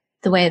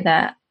the way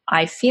that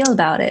I feel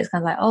about it is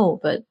kind of like, oh,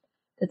 but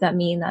does that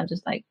mean that I'm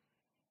just like,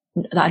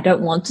 that I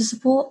don't want to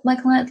support my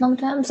clients long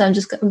term? So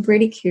I'm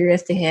really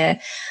curious to hear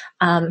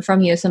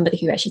from you as somebody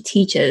who actually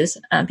teaches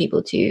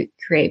people to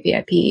create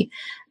VIP,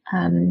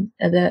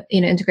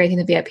 integrating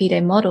the VIP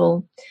day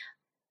model,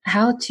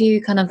 how to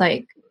kind of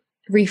like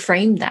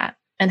reframe that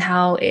and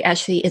how it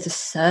actually is a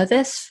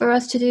service for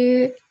us to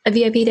do a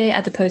VIP day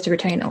as opposed to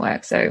retainer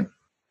work. So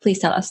please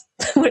tell us,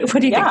 what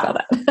do you think about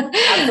that?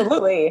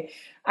 Absolutely.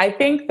 I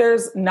think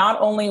there's not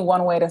only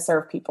one way to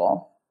serve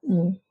people.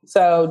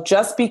 So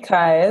just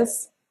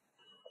because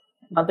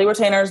monthly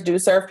retainers do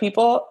serve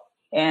people,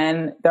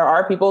 and there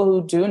are people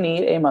who do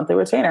need a monthly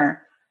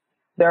retainer,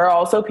 there are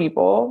also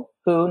people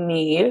who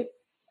need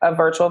a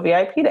virtual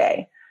VIP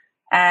day.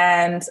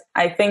 And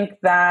I think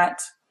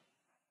that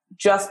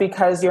just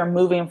because you're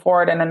moving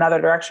forward in another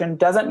direction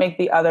doesn't make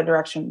the other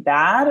direction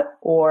bad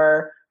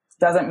or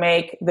doesn't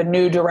make the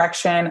new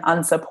direction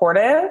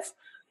unsupportive.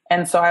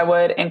 And so I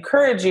would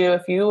encourage you,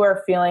 if you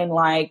are feeling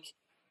like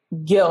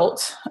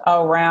guilt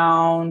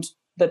around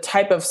the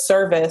type of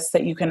service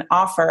that you can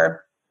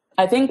offer,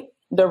 I think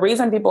the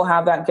reason people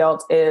have that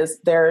guilt is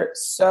they're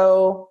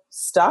so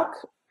stuck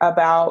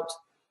about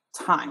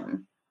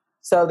time.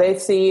 So they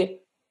see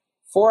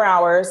 4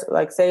 hours,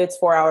 like say it's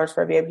 4 hours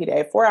for a VIP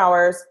day, 4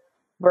 hours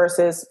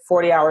versus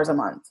 40 hours a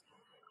month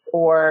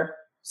or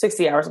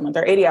 60 hours a month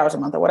or 80 hours a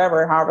month or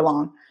whatever, however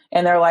long.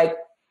 And they're like,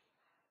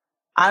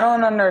 I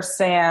don't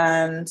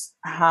understand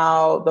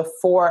how the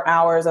 4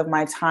 hours of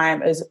my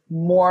time is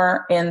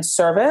more in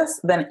service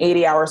than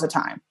 80 hours of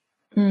time.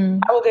 I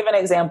will give an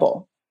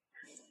example.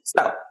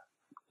 So,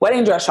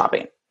 wedding dress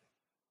shopping.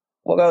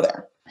 We'll go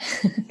there.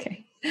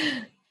 Okay.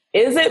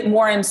 Is it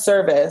more in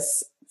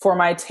service for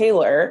my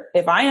tailor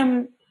if I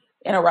am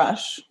in a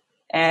rush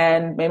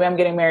and maybe I'm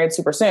getting married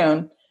super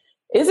soon?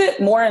 Is it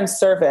more in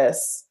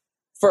service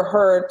for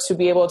her to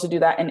be able to do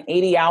that in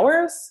 80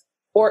 hours?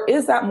 Or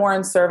is that more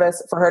in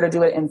service for her to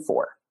do it in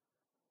 4?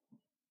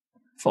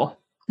 4.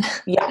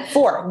 Yeah,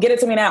 4. Get it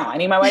to me now. I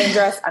need my wedding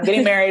dress. I'm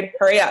getting married.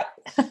 Hurry up.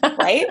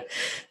 Right?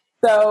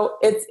 So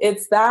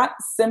it's that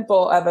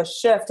simple of a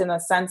shift in the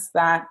sense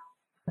that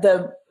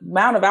the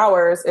amount of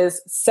hours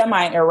is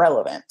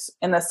semi-irrelevant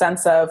in the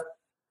sense of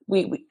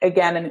we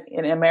again,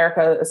 in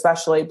America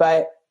especially,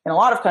 but in a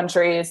lot of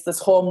countries, this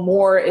whole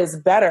more is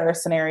better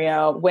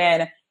scenario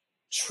when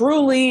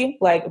truly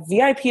like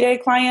VIP day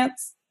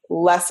clients,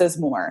 less is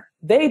more.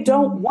 They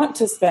don't want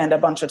to spend a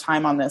bunch of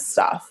time on this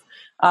stuff.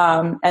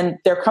 And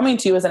they're coming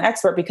to you as an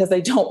expert because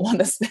they don't want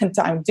to spend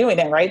time doing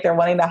it, right? They're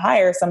wanting to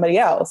hire somebody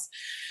else.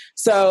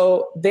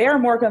 So they're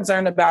more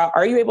concerned about,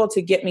 are you able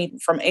to get me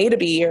from A to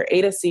B or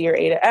A to C or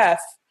A to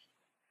F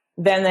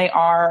than they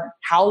are,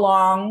 how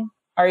long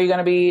are you going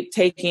to be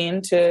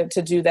taking to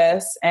do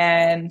this?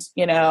 And,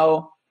 you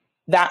know,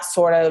 that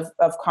sort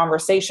of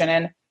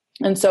conversation.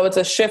 And so it's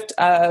a shift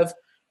of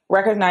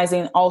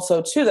recognizing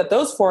also too, that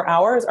those 4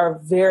 hours are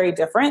very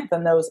different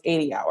than those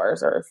 80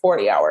 hours or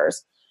 40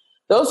 hours.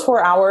 Those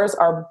 4 hours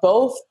are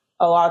both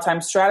a lot of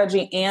times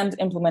strategy and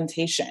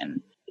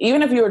implementation.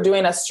 Even if you were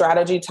doing a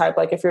strategy type,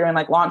 like if you're doing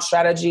like launch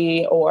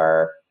strategy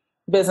or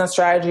business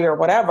strategy or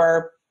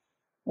whatever,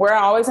 where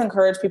I always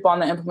encourage people on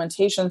the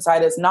implementation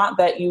side is not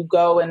that you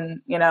go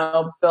and, you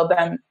know, build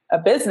them a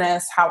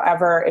business.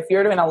 However, if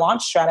you're doing a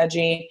launch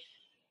strategy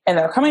and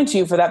they're coming to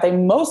you for that, they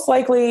most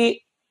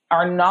likely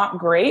are not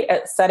great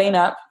at setting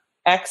up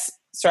X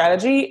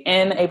strategy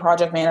in a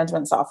project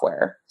management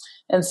software.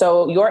 And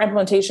so your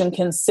implementation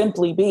can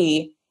simply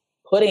be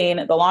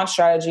putting the launch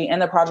strategy in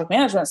the project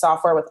management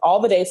software with all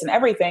the dates and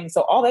everything.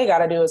 So all they got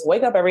to do is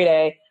wake up every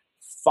day,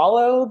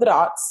 follow the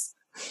dots,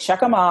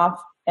 check them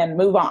off, and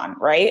move on,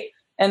 right?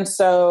 And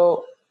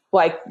so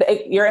like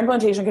your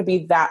implementation could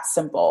be that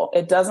simple.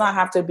 It does not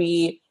have to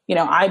be, you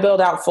know, I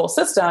build out full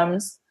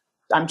systems.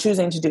 I'm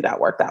choosing to do that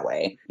work that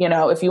way. You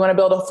know, if you want to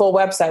build a full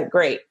website,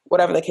 great,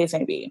 whatever the case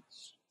may be.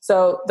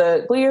 So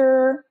the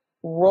clear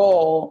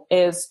role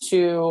is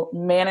to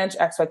manage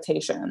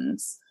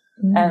expectations.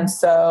 And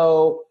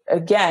so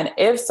again,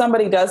 if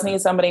somebody does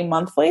need somebody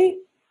monthly,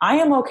 I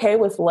am okay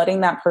with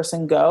letting that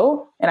person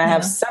go. And I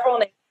have several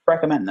names to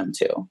recommend them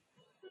to.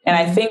 And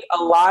I think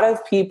a lot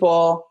of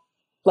people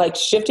like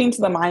shifting to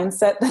the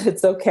mindset that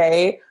it's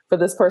okay for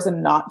this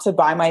person not to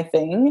buy my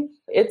thing.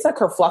 It's a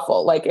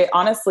kerfluffle. Like it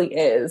honestly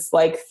is.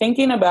 Like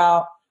thinking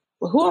about,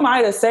 who am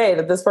I to say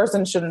that this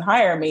person shouldn't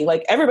hire me?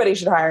 Like everybody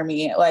should hire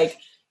me. Like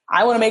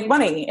I want to make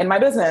money in my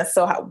business.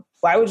 So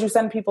why would you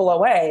send people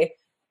away?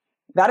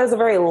 That is a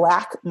very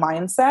lack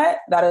mindset.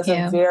 That is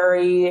a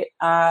very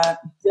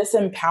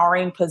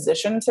disempowering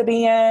position to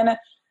be in.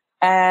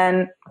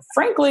 And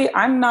frankly,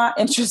 I'm not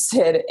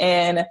interested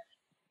in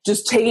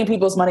just taking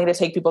people's money to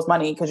take people's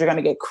money, because you're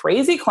going to get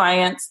crazy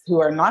clients who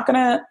are not going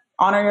to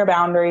honor your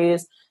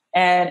boundaries,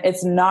 and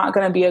it's not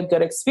going to be a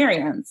good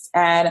experience.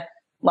 And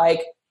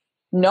like,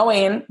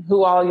 knowing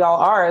who all y'all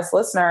are as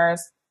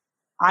listeners,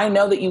 I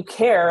know that you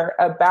care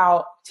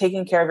about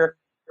taking care of your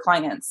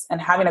clients and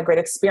having a great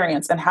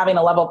experience and having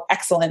a level of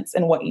excellence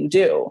in what you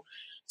do.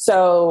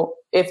 So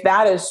if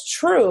that is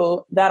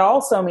true, that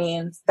also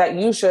means that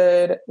you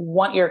should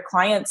want your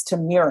clients to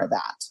mirror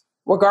that,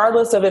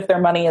 regardless of if their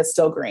money is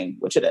still green,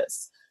 which it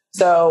is.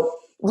 So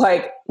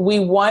like, we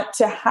want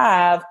to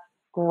have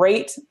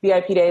great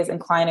VIP days and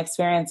client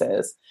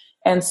experiences.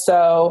 And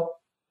so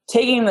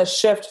taking the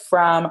shift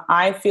from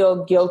I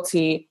feel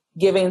guilty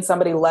giving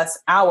somebody less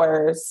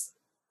hours,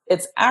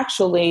 it's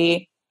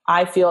actually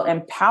I feel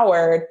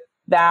empowered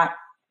that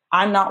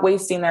I'm not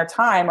wasting their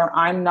time, or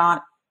I'm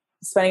not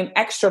spending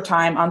extra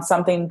time on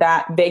something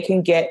that they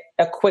can get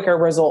a quicker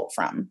result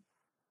from.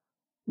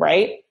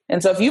 Right?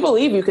 And so if you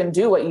believe you can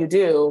do what you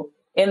do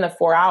in the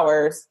 4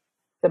 hours,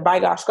 then by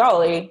gosh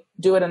golly,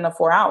 do it in the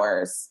 4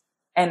 hours.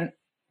 And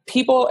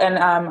people, and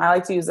I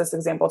like to use this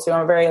example too.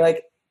 I'm a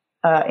very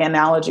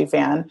analogy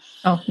fan.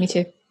 Oh, me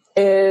too.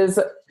 Is,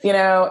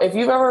 if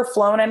you've ever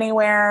flown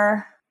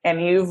anywhere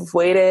and you've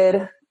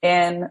waited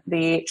in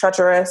the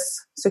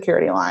treacherous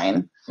security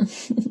line,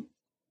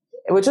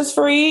 which is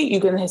free, you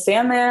can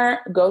stand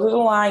there, go through the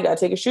line, got to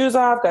take your shoes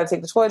off, got to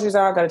take the toiletries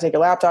out, got to take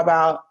your laptop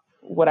out,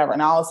 whatever.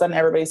 And all of a sudden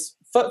everybody's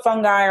foot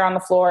fungi are on the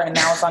floor, and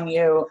now it's on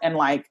you, and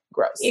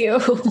gross. Ew.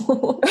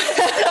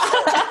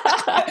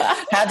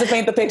 Had to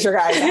paint the picture,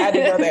 guys. I had to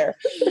go there.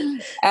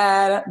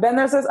 And then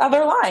there's this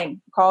other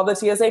line called the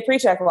TSA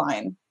PreCheck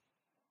line.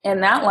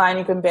 And that line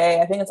you can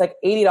pay, I think it's like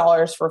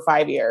 $80 for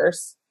 5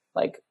 years,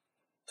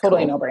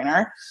 totally cool.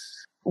 No-brainer,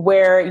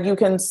 where you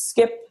can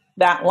skip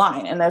that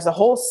line. And there's a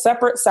whole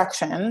separate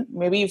section.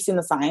 Maybe you've seen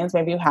the signs,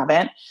 maybe you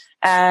haven't.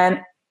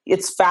 And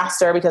it's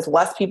faster because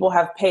less people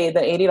have paid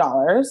the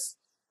 $80.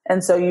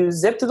 And so you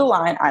zip to the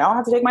line. I don't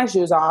have to take my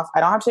shoes off.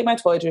 I don't have to take my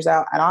toiletries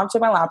out. I don't have to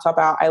take my laptop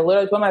out. I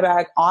literally put my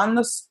bag on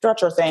the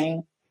stretcher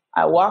thing.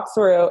 I walk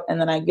through,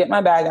 and then I get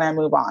my bag and I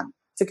move on.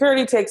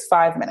 Security takes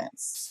 5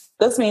 minutes.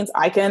 This means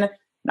I can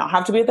not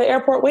have to be at the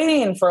airport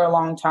waiting for a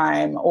long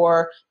time.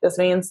 Or this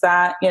means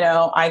that,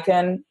 I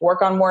can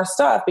work on more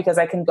stuff because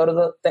I can go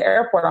to the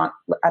airport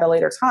at a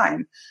later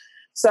time.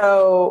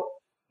 So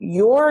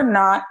you're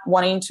not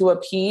wanting to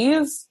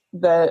appease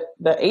the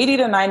 80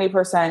 to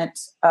 90%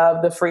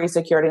 of the free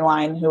security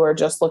line who are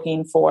just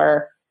looking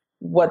for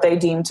what they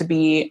deem to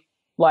be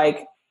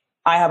I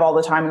have all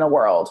the time in the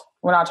world.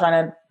 We're not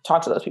trying to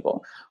talk to those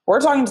people. We're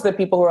talking to the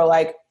people who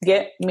are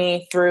get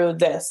me through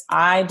this.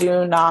 I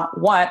do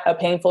not want a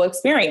painful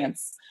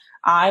experience.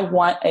 I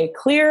want a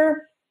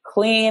clear,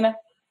 clean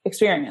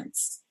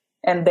experience.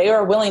 And they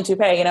are willing to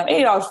pay,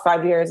 $80 for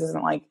 5 years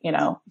isn't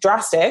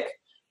drastic.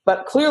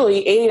 But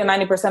clearly 80 to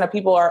 90% of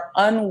people are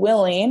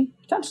unwilling,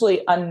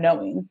 potentially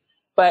unknowing,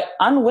 but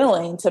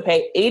unwilling to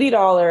pay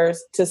 $80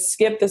 to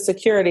skip the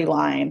security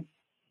line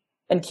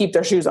and keep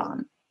their shoes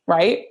on,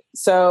 right?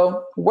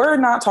 So we're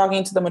not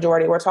talking to the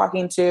majority. We're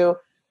talking to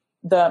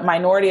the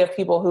minority of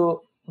people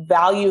who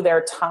value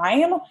their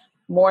time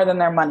more than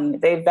their money.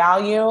 They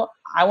value,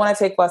 I want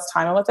to take less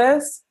time with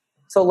this,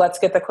 so let's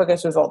get the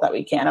quickest result that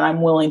we can, and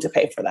I'm willing to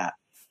pay for that.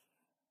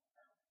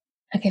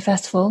 Okay,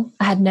 first of all,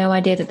 I had no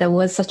idea that there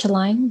was such a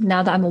line.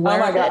 Now that I'm aware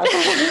of it. Oh my gosh,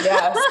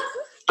 yes.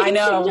 I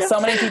know.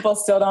 So many people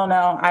still don't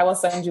know. I will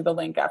send you the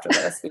link after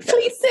this.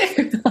 Please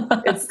do.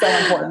 It's so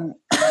important.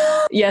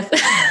 Yes.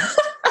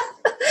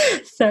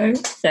 So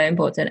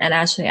important. And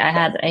actually, I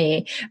had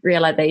a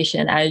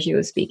realization as you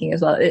were speaking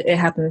as well. It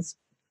happens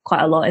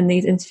quite a lot in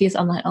these interviews.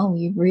 I'm like, oh,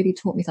 you really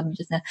taught me something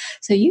just now.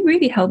 So you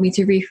really helped me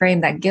to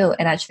reframe that guilt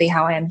and actually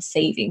how I am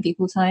saving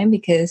people time,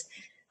 because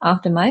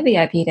after my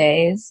VIP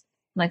days,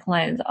 my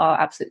clients are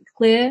absolutely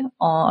clear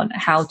on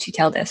how to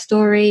tell their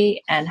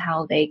story and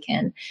how they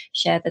can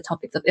share the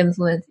topics of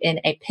influence in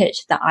a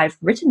pitch that I've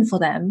written for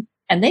them.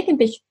 And they can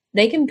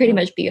pretty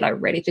much be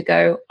ready to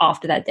go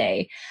after that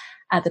day,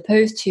 as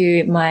opposed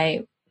to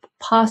my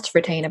past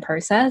retainer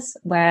process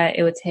where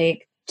it would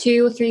take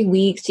 2 or 3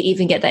 weeks to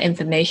even get that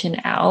information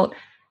out.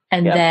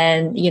 And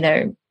then,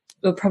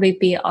 we'll probably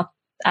be up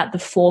at the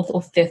 4th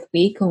or 5th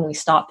week when we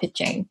start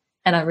pitching.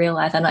 And I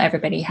realize that not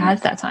everybody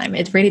has that time.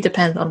 It really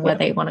depends on where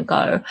they want to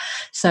go.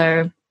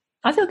 So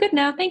I feel good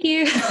now. Thank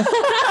you.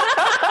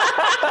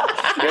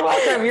 You're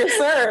welcome. You're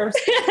served.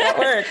 That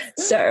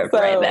works. Served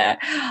right there.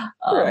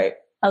 Right.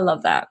 I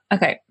love that.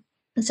 Okay.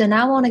 So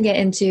now I want to get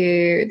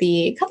into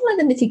the kind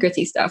of the nitty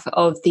gritty stuff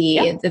of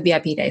the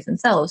VIP days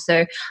themselves.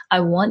 So I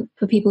want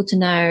for people to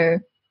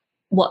know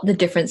what the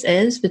difference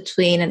is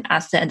between an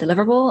asset and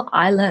deliverable.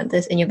 I learned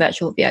this in your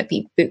virtual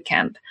VIP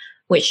bootcamp,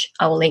 which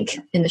I will link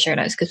in the show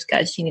notes because,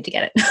 guys, you need to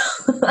get it.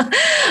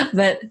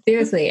 But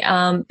seriously,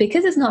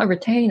 because it's not a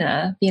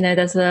retainer,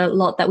 there's a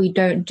lot that we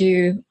don't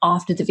do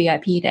after the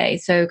VIP day.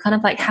 So kind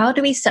of how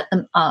do we set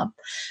them up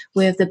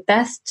with the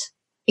best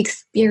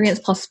experience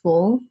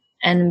possible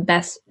and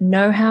best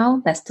know-how,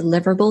 best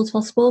deliverables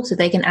possible so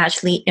they can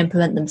actually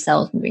implement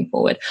themselves moving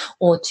forward,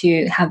 or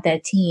to have their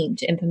team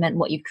to implement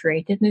what you've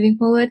created moving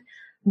forward?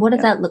 What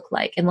does that look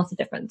like? And what's the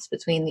difference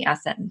between the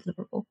asset and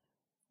deliverable?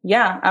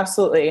 Yeah,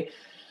 absolutely.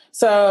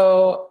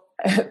 So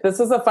this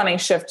is a funny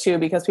shift too,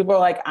 because people are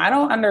like, I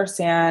don't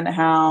understand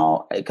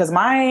how, because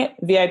my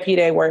VIP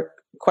day work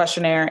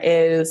questionnaire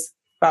is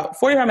about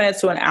 45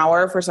 minutes to an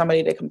hour for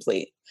somebody to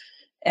complete.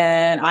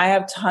 And I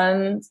have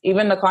tons,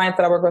 even the clients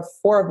that I work with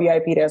for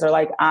VIP days are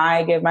like,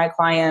 I give my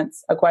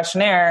clients a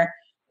questionnaire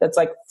that's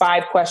like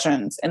 5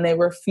 questions and they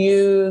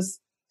refuse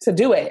to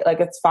do it.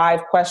 Like it's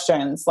 5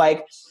 questions.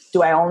 Like,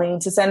 do I only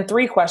need to send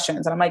 3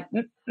 questions? And I'm like,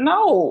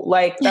 no,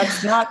 like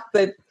that's not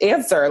the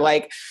answer.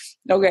 Like,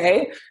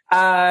 okay.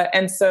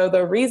 And so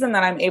the reason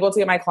that I'm able to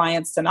get my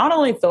clients to not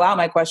only fill out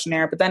my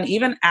questionnaire, but then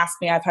even ask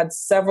me, I've had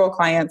several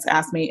clients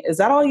ask me, is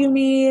that all you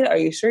need? Are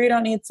you sure you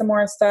don't need some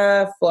more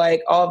stuff?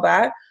 Like all of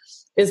that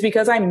is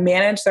because I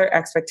manage their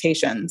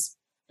expectations.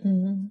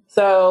 Mm-hmm.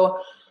 So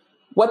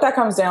what that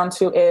comes down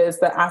to is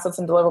the assets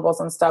and deliverables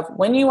and stuff.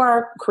 When you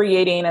are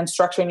creating and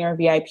structuring your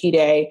VIP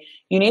day,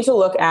 you need to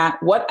look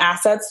at what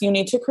assets you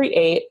need to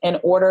create in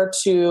order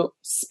to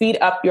speed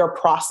up your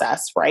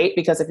process, right?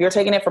 Because if you're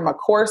taking it from a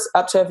course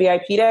up to a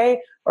VIP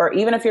day, or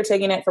even if you're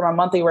taking it from a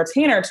monthly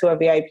retainer to a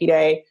VIP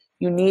day,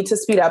 you need to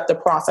speed up the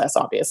process,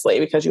 obviously,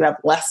 because you have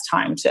less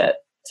time to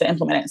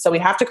implement it. So we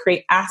have to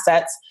create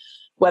assets,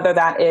 whether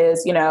that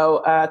is,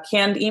 a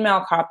canned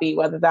email copy,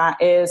 whether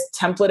that is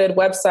templated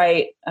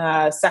website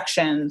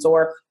sections,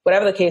 or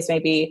whatever the case may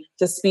be,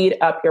 to speed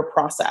up your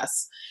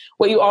process.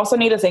 What you also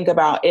need to think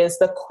about is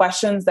the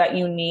questions that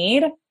you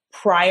need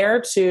prior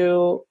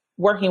to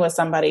working with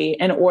somebody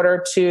in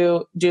order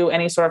to do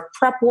any sort of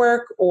prep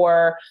work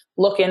or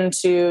look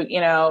into,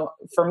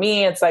 for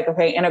me, it's like,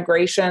 okay,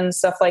 integration,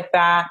 stuff like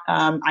that.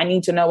 I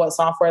need to know what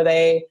software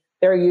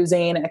they're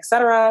using, et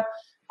cetera.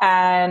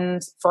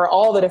 And for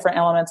all the different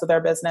elements of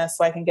their business,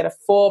 so I can get a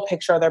full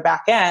picture of their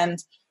back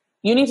end,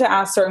 you need to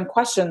ask certain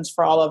questions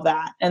for all of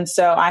that. And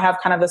so I have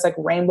kind of this like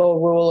rainbow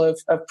rule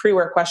of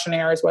pre-work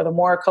questionnaires, where the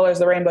more colors of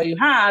the rainbow you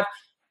have,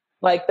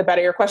 like the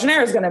better your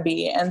questionnaire is going to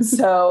be. And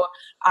so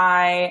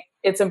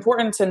it's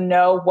important to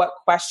know what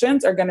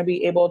questions are going to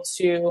be able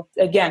to,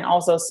 again,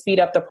 also speed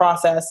up the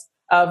process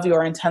of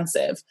your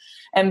intensive.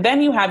 And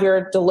then you have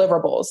your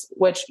deliverables,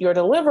 which your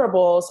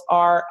deliverables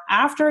are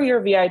after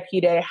your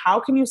VIP day. How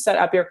can you set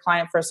up your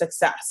client for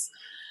success?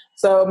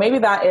 So maybe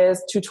that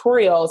is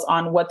tutorials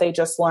on what they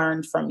just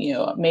learned from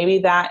you. Maybe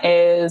that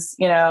is,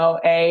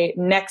 a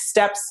next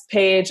steps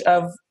page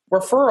of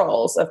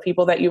referrals of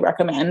people that you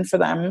recommend for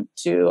them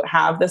to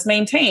have this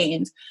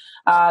maintained.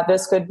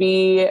 This could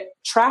be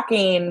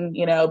tracking,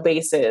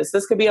 bases.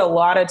 This could be a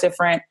lot of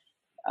different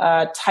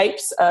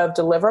types of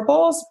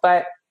deliverables,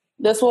 but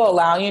this will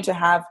allow you to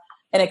have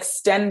an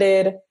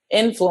extended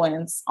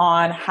influence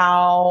on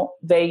how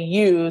they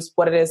use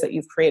what it is that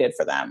you've created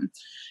for them.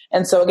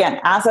 And so again,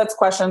 assets,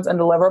 questions, and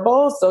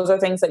deliverables, those are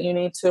things that you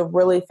need to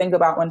really think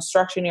about when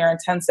structuring your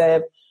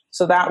intensive.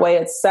 So that way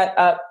it's set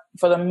up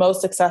for the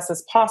most success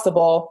as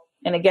possible.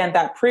 And again,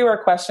 that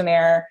pre-work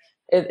questionnaire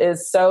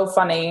is so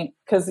funny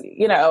because,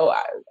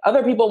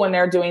 other people, when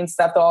they're doing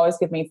stuff, they'll always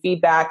give me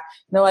feedback.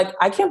 And they're like,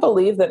 I can't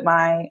believe that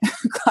my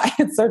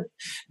clients are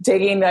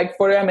taking like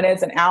 45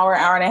 minutes, an hour,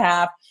 hour and a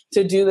half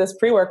to do this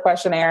pre-work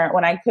questionnaire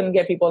when I couldn't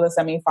get people to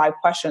send me 5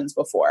 questions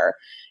before.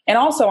 And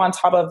also on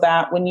top of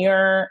that, when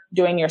you're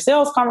doing your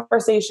sales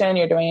conversation,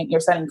 you're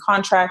sending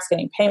contracts,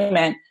 getting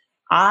payment,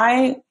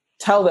 I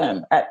tell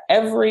them at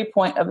every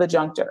point of the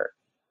juncture,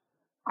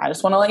 I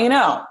just want to let you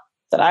know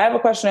that I have a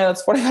questionnaire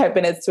that's 45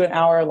 minutes to an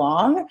hour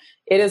long.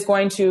 It is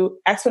going to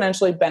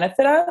exponentially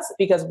benefit us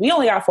because we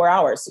only got 4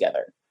 hours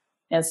together.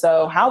 And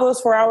so how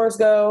those 4 hours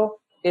go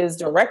is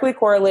directly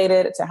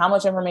correlated to how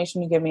much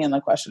information you give me in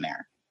the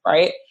questionnaire,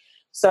 right?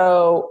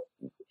 So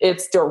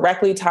it's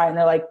directly tied. And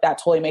they're like, that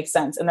totally makes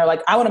sense. And they're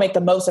like, I want to make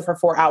the most of her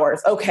 4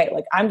 hours. Okay.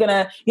 Like I'm going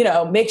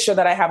to, make sure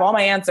that I have all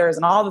my answers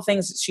and all the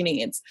things that she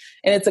needs.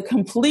 And it's a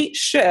complete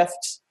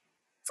shift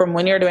from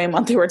when you're doing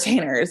monthly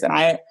retainers. And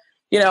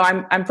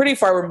I'm pretty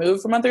far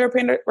removed from monthly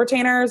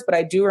retainers, but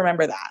I do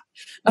remember that.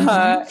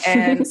 Mm-hmm.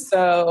 And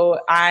so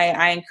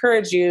I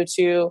encourage you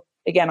to,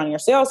 again, on your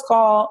sales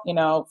call,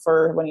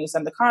 for when you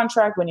send the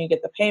contract, when you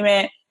get the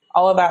payment,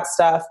 all of that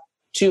stuff,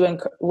 to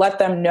let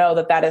them know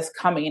that is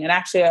coming. And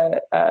actually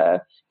a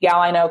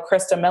gal I know,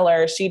 Krista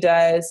Miller, she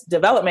does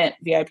development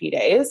VIP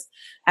days.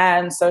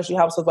 And so she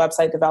helps with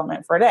website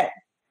development for a day.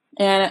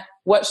 And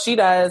what she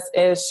does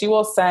is she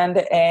will send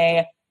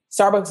a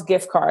Starbucks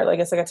gift card, like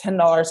it's like a $10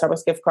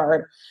 Starbucks gift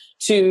card,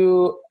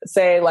 to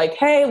say like,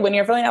 hey, when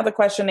you're filling out the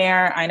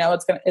questionnaire, I know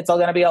it's all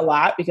gonna be a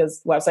lot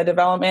because website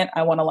development,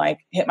 I want to like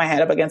hit my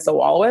head up against the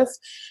wall with.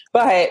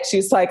 But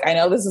she's like, I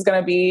know this is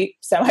gonna be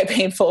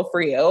semi-painful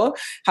for you.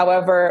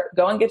 However,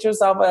 go and get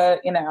yourself a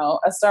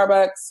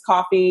Starbucks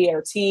coffee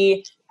or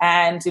tea,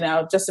 and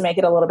just to make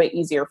it a little bit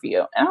easier for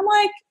you. And I'm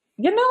like,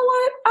 you know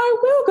what? I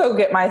will go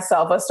get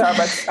myself a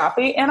Starbucks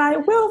coffee and I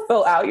will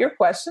fill out your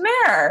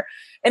questionnaire.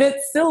 And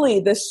it's silly,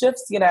 the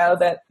shifts,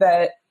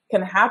 that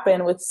can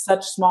happen with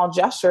such small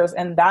gestures.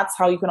 And that's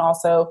how you can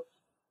also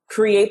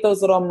create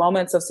those little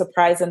moments of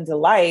surprise and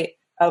delight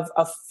of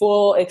a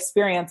full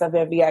experience of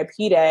a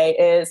VIP day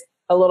is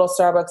a little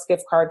Starbucks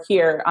gift card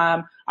here.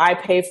 I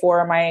pay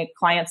for my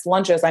clients'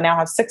 lunches. I now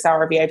have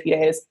 6-hour VIP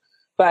days,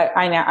 but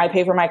I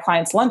pay for my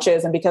clients'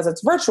 lunches. And because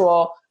it's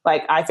virtual,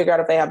 like I figure out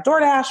if they have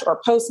DoorDash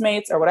or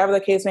Postmates or whatever the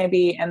case may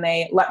be, and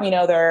they let me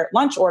know their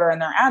lunch order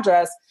and their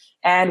address,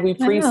 and we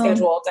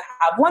pre-schedule to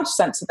have lunch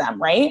sent to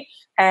them, right?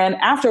 And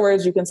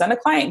afterwards, you can send a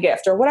client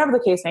gift or whatever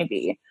the case may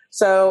be.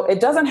 So it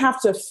doesn't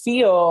have to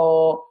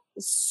feel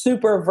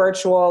super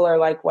virtual or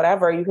like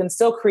whatever. You can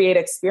still create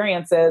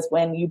experiences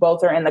when you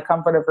both are in the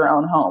comfort of your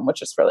own home,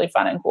 which is really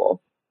fun and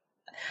cool.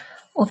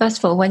 Well, first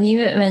of all, when you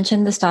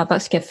mentioned the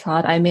Starbucks gift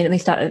card, I immediately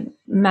started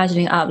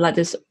imagining up like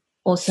this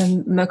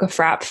awesome mocha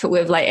frap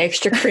with like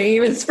extra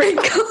cream and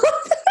sprinkles.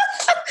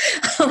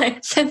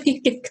 Like, send me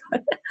a gift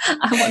card.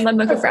 I want my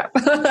mocha frap.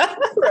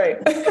 Right.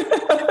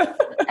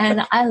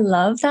 And I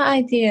love that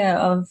idea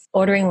of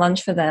ordering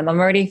lunch for them. I'm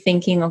already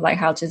thinking of like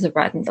how to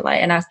surprise and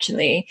delight. And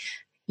actually,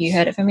 you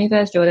heard it from me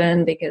first,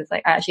 Jordan, because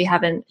like I actually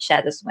haven't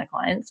shared this with my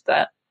clients,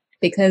 but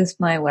because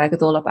my work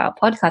is all about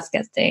podcast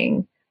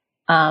guesting,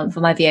 for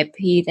my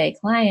VIP day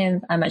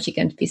clients, I'm actually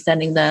going to be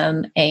sending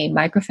them a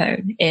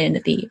microphone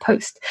in the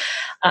post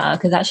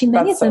because actually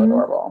many of them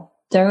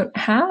don't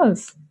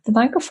have the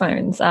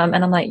microphones. And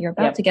I'm like, you're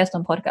about to guest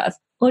on podcast.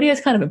 Audio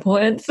is kind of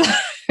important.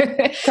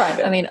 Kind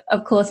of. I mean,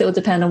 of course, it will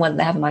depend on whether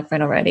they have a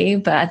microphone already,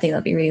 but I think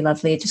that'd be really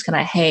lovely. Just kind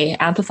of, hey,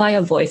 amplify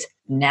your voice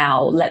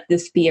now. Let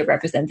this be a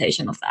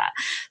representation of that.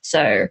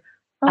 So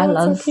I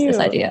love this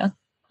idea.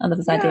 I love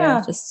this idea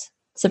of just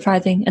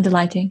surprising and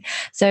delighting.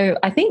 So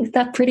I think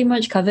that pretty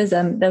much covers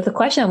there's a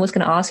question I was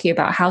going to ask you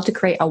about how to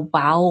create a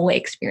wow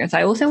experience.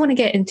 I also want to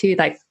get into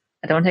like,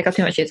 I don't want to take up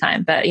too much of your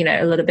time, but you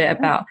know, a little bit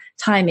about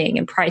timing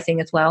and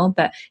pricing as well.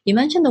 But you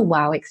mentioned the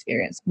wow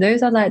experience.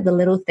 Those are like the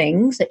little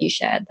things that you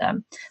shared,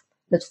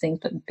 little things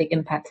but big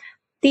impact.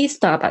 The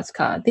Starbucks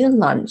card, the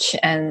lunch,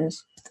 and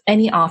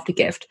any after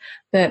gift.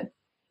 But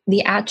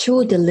the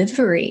actual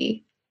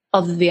delivery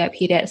of the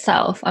VIP day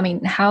itself, I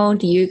mean, how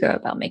do you go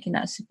about making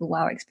that super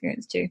wow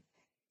experience too?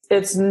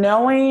 It's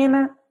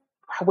knowing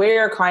where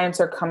your clients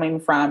are coming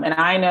from. And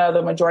I know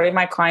the majority of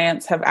my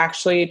clients have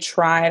actually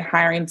tried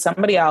hiring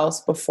somebody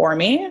else before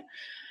me.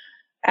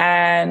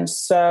 And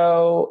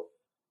so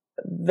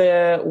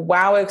the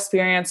wow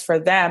experience for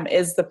them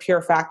is the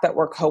pure fact that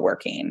we're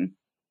co-working.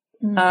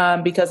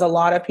 Because a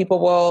lot of people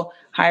will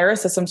hire a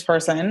systems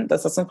person. The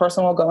systems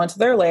person will go into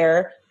their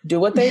lair, do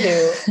what they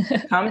do,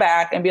 come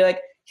back and be like,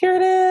 here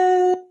it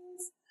is.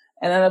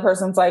 And then the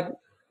person's like,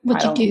 I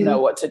don't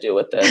know what to do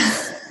with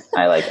this.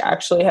 I like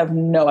actually have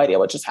no idea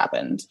what just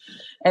happened.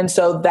 And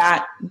so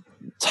that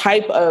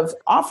type of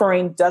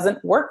offering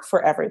doesn't work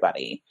for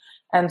everybody.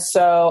 And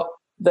so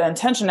the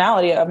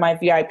intentionality of my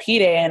VIP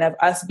day and of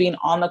us being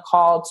on the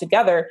call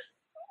together,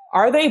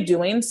 are they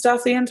doing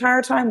stuff the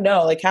entire time?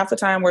 No, like half the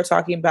time we're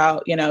talking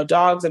about, you know,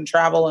 dogs and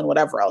travel and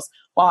whatever else,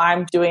 while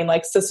I'm doing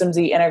like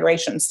systems-y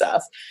integration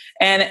stuff.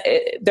 And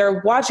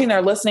they're watching,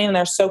 they're listening, and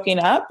they're soaking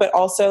up, but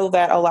also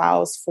that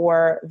allows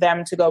for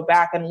them to go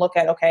back and look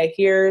at, okay,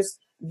 here's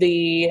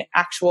the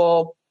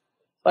actual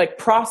like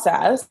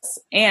process,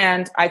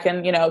 and I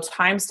can, you know,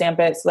 timestamp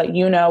it so that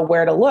you know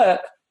where to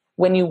look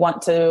when you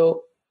want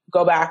to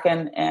go back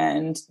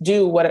and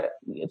do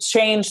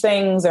change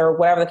things or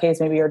whatever the case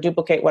may be, or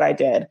duplicate what I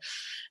did.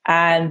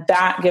 And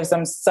that gives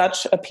them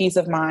such a peace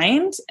of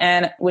mind.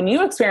 And when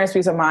you experience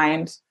peace of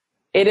mind,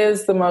 it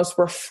is the most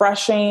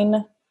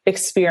refreshing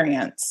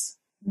experience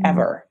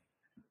ever.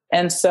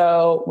 And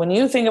so when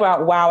you think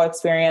about wow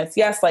experience,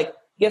 yes, like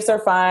gifts are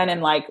fun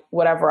and like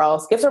whatever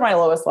else. Gifts are my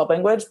lowest love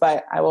language,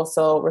 but I will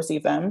still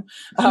receive them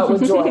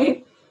with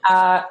joy.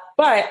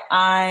 But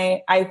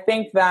I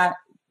think that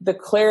the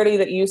clarity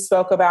that you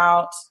spoke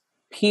about,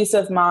 peace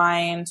of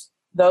mind,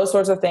 those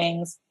sorts of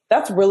things,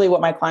 that's really what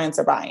my clients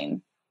are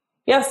buying.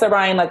 Yes, they're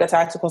buying like a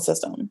tactical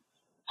system.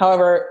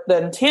 However, the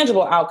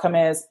intangible outcome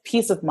is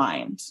peace of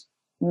mind,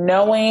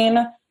 knowing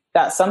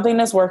that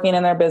something is working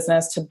in their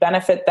business to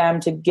benefit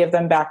them, to give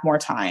them back more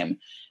time,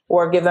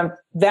 or give them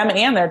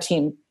and their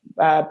team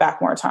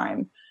back more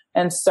time.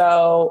 And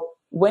so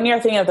when you're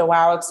thinking of the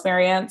wow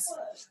experience,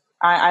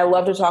 I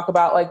love to talk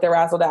about like the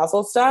razzle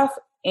dazzle stuff.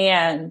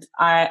 And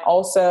I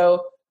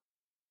also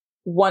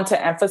want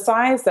to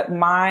emphasize that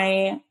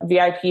my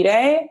VIP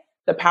day,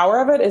 the power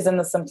of it is in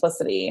the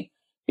simplicity,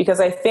 because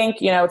I think,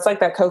 you know, it's like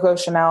that Coco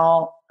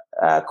Chanel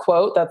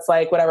quote that's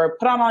like, whatever,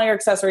 put on all your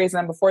accessories, and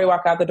then before you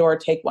walk out the door,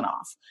 take one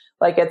off.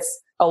 Like,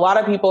 it's a lot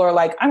of people are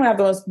like, I'm gonna have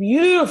the most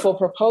beautiful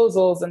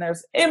proposals, and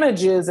there's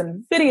images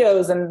and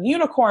videos and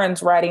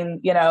unicorns riding,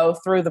 you know,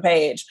 through the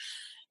page.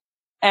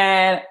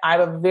 And I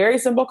have a very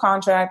simple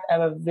contract. I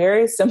have a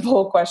very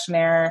simple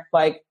questionnaire,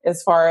 like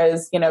as far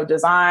as, you know,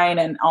 design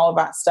and all of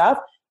that stuff.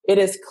 It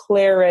is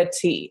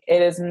clarity.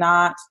 It is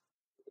not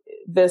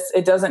this,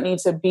 it doesn't need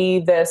to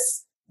be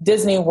this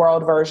Disney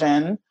World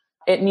version.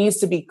 It needs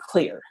to be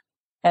clear.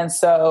 And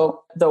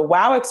so the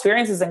wow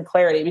experience is in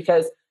clarity,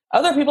 because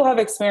Other people have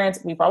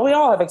experienced, we probably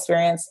all have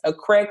experienced a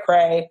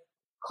cray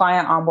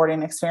client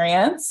onboarding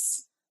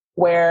experience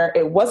where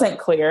it wasn't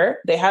clear.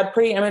 They had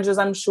pretty images,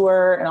 I'm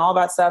sure, and all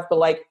that stuff, but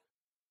like,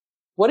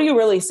 what are you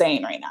really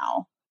saying right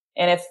now?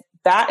 And if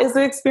that is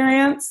the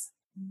experience,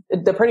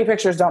 the pretty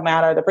pictures don't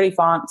matter, the pretty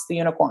fonts, the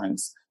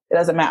unicorns, it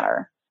doesn't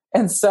matter.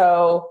 And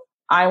so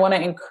I want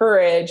to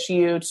encourage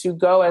you to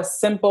go as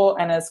simple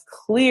and as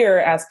clear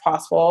as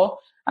possible.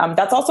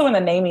 That's also in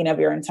the naming of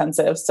your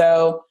intensive.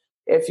 So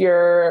if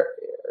you're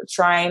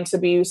trying to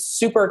be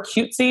super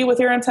cutesy with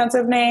your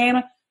intensive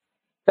name,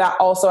 that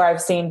also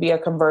I've seen be a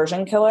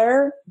conversion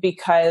killer,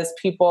 because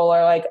people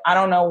are like, I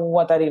don't know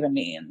what that even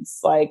means.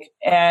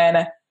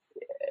 And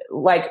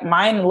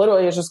mine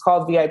literally is just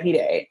called VIP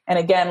Day. And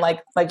again,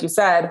 like you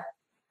said,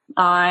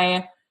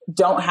 I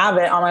don't have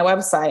it on my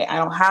website. I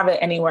don't have it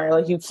anywhere.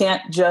 Like, you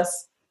can't just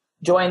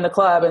join the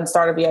club and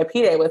start a VIP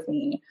Day with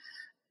me.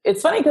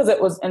 It's funny because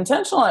it was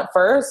intentional at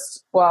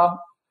first.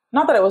 Well,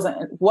 not that it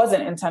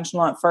wasn't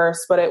intentional at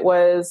first, but it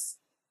was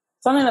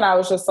something that I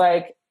was just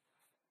like,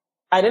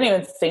 I didn't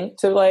even think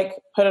to like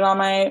put it on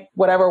my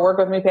whatever work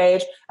with me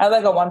page. I had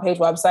like a 1-page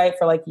website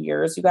for like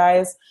years, you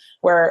guys,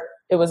 where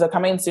it was a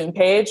coming soon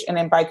page. And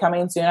then by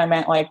coming soon, I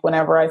meant like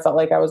whenever I felt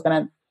like I was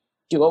going to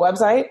do a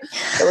website.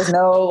 There was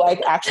no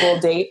like actual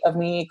date of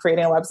me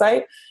creating a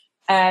website.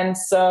 And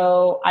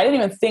so I didn't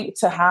even think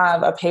to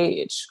have a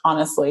page,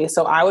 honestly.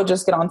 So I would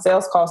just get on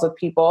sales calls with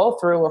people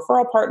through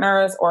referral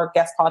partners, or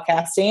guest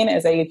podcasting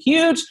is a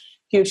huge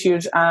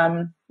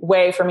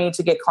way for me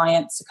to get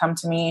clients to come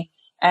to me.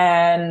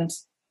 And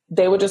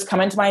they would just come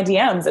into my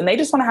DMs and they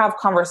just want to have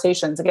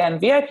conversations. Again,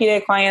 VIP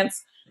Day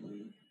clients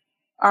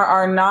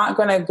are not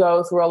going to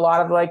go through a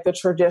lot of like the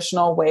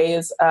traditional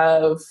ways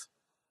of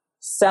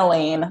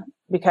selling,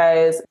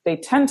 because they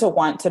tend to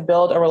want to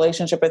build a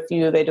relationship with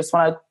you. They just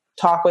want to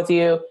talk with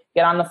you,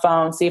 get on the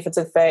phone, see if it's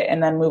a fit,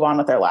 and then move on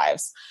with their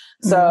lives.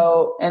 Mm-hmm.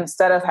 So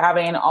instead of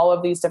having all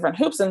of these different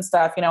hoops and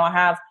stuff, I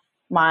have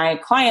my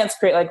clients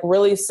create like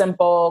really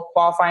simple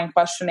qualifying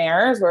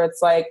questionnaires where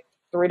it's like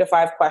 3 to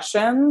 5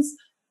 questions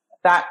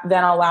that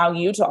then allow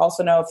you to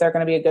also know if they're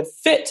going to be a good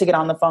fit to get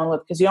on the phone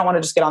with, because you don't want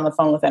to just get on the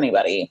phone with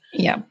anybody.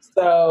 Yeah.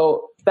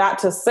 So that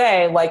to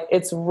say, like,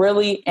 it's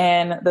really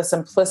in the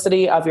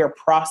simplicity of your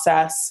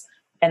process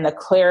and the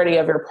clarity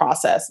of your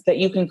process that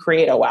you can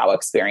create a wow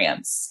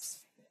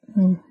experience.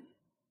 Mm.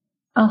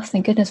 Oh,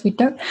 thank goodness. We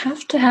don't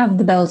have to have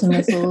the bells and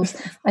whistles.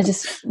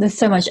 There's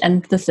so much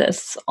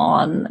emphasis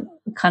on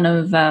kind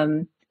of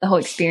the whole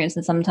experience.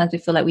 And sometimes we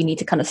feel like we need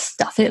to kind of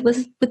stuff it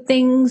with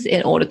things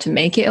in order to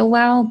make it a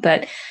wow,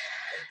 but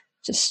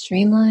just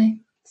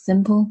streamline,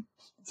 simple.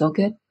 It's all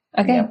good.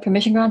 Okay. Yep.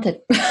 Permission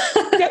granted.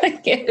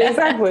 Yep.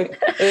 Exactly.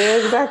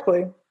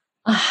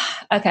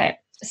 Okay.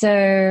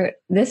 So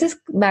this is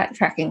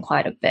backtracking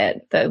quite a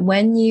bit, but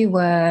when you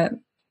were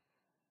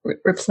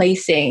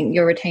replacing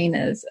your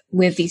retainers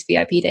with these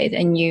VIP days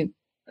and you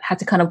had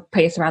to kind of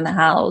pace around the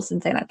house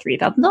and say like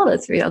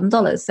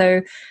 $3,000.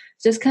 So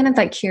just kind of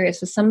like curious,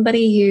 for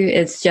somebody who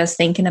is just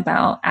thinking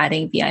about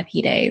adding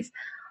VIP days,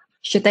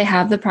 should they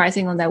have the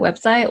pricing on their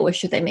website, or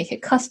should they make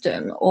it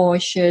custom, or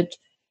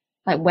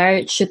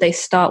where should they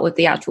start with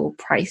the actual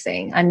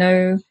pricing? I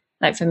know,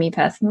 like for me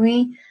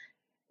personally,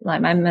 like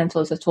my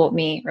mentors have taught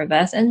me,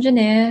 reverse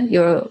engineer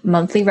your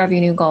monthly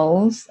revenue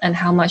goals and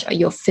how much are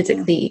you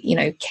physically,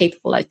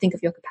 capable. Like think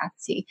of your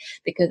capacity,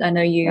 because I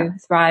know you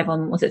thrive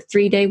on, was it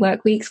 3-day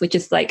work weeks, which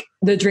is like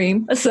the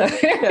dream. So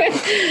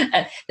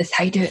that's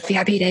how you do it,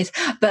 VIP days.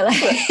 But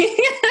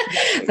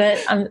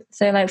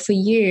so like for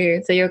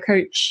you, so your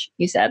coach,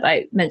 you said,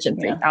 like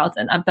mentioned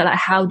 3,000, but like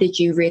how did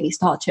you really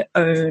start to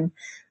own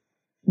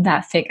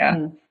that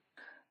figure?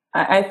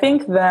 I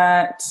think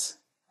that,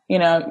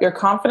 your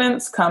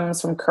confidence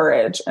comes from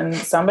courage. And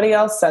somebody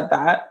else said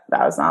that.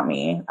 That was not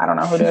me. I don't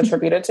know who to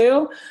attribute it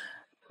to.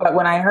 But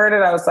when I heard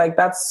it, I was like,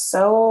 that's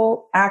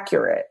so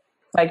accurate.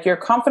 Like, your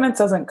confidence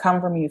doesn't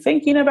come from you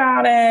thinking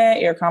about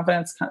it. Your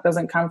confidence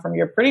doesn't come from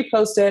your pretty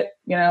Post-it,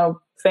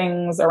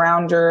 things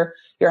around your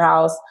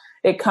house.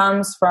 It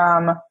comes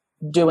from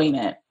doing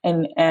it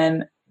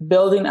and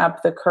building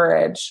up the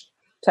courage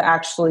to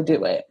actually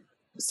do it.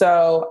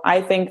 So I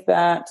think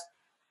that,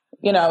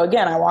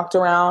 again, I walked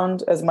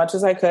around as much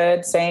as I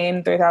could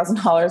saying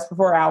 $3,000 for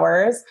 4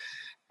 hours.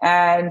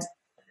 And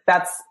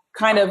that's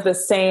kind of the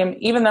same,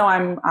 even though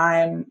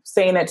I'm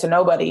saying it to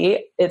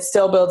nobody, it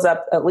still builds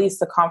up at least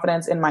the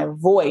confidence in my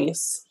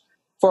voice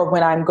for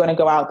when I'm going to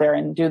go out there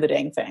and do the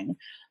dang thing.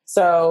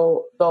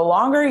 So the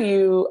longer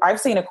I've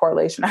seen a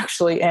correlation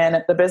actually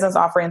in the business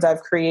offerings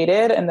I've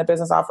created and the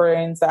business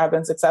offerings that have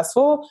been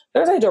successful.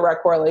 There's a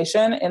direct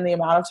correlation in the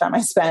amount of time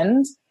I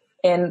spend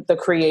in the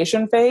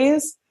creation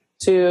phase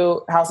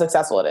to how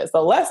successful it is.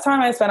 The less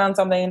time I spend on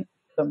something,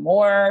 the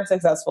more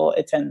successful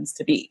it tends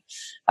to be.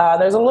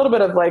 There's a little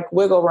bit of like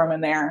wiggle room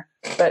in there,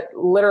 but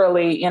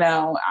literally,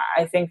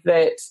 I think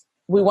that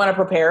we want to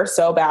prepare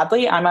so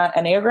badly. I'm an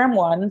Enneagram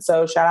 1,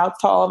 so shout out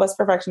to all of us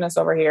perfectionists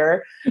over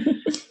here.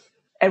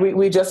 And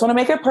we just want to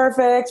make it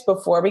perfect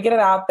before we get it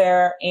out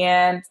there.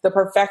 And the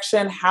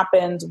perfection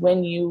happens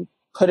when you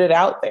put it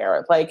out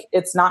there. Like,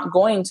 it's not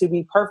going to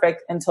be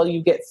perfect until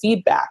you get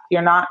feedback.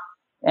 You're not,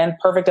 and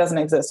perfect doesn't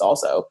exist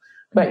also,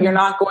 but you're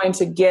not going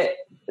to get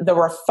the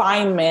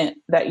refinement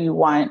that you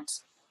want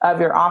of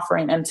your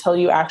offering until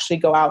you actually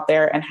go out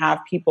there and have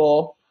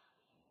people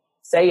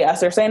say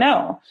yes or say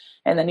no.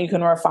 And then you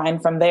can refine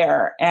from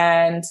there.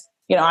 And,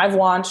 you know, I've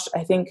launched,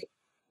 I think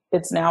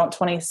it's now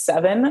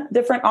 27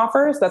 different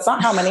offers. That's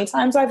not how many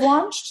times I've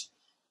launched.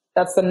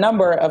 That's the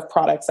number of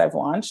products I've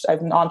launched.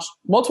 I've launched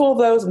multiple of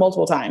those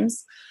multiple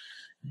times.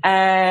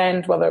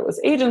 And whether it was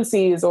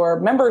agencies or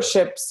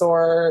memberships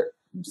or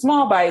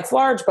small bites,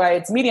 large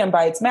bites, medium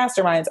bites,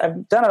 masterminds,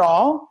 I've done it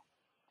all.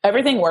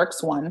 Everything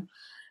works, one.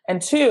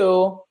 And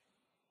two,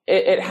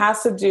 it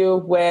has to do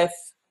with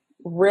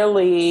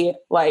really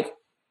like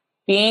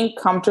being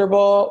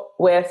comfortable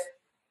with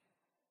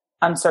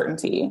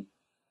uncertainty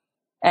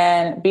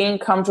and being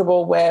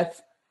comfortable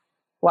with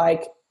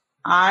like,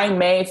 I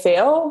may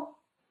fail,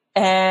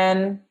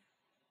 and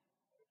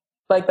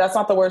like, that's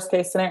not the worst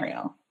case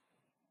scenario.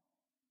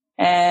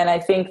 And I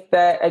think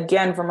that,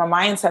 again, from a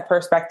mindset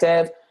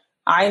perspective,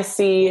 I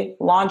see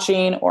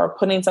launching or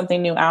putting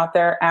something new out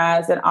there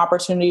as an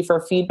opportunity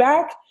for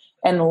feedback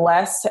and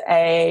less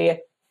a,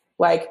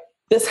 like,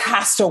 this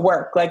has to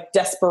work, like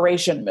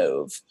desperation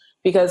move.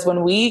 Because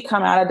when we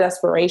come out of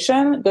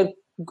desperation, good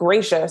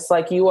gracious,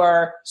 like, you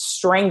are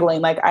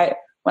strangling. Like,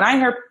 when I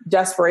hear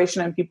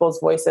desperation in people's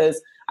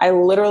voices, I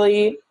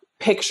literally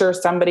picture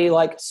somebody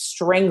like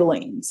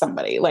strangling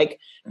somebody, like,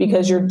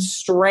 because you're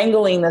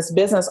strangling this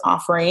business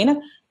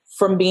offering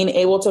from being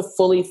able to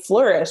fully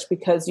flourish,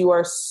 because you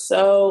are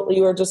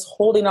just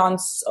holding on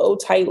so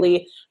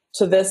tightly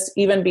to this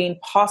even being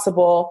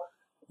possible,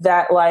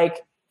 that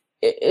like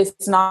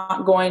it's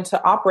not going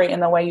to operate in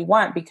the way you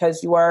want,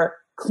 because you are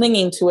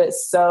clinging to it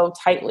so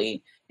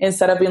tightly,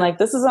 instead of being like,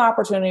 this is an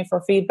opportunity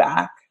for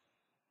feedback.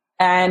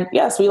 And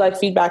yes, we like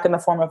feedback in the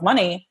form of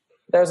money.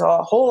 There's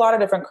a whole lot of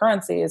different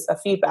currencies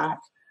of feedback,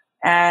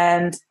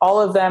 and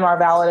all of them are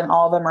valid and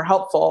all of them are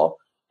helpful.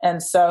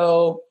 And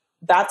so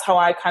that's how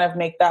I kind of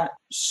make that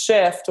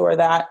shift, or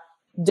that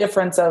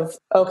difference of,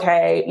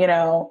 okay, you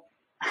know,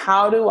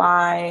 how do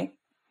I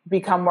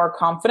become more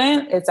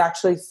confident? It's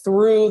actually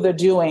through the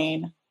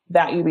doing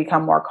that you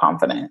become more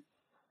confident.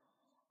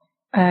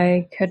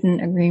 I couldn't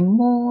agree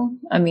more.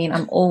 I mean,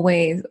 I'm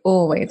always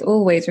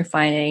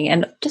refining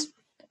and just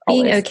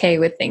being okay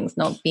with things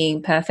not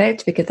being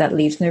perfect, because that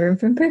leaves no room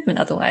for improvement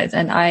otherwise.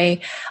 And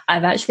I've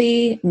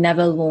actually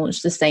never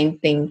launched the same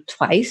thing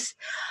twice.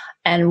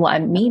 And what I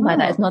mean by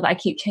that is not that I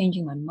keep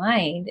changing my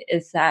mind,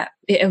 is that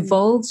it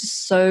evolves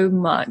so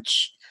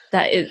much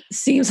that it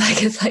seems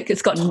like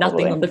it's got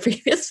nothing on the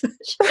previous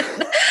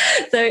version.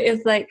 So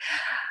it's like,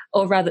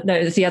 or rather, no,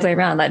 it's the other way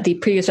around. Like, the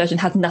previous version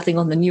has nothing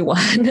on the new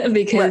one,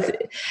 because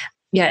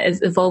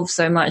it's evolved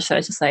so much. So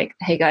it's just like,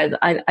 hey guys,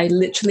 I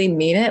literally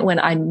mean it when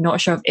I'm not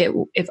sure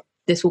if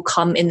this will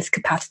come in this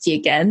capacity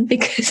again,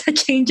 because I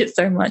change it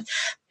so much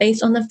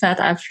based on the fact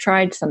that I've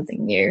tried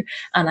something new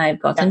and I've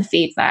gotten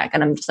feedback,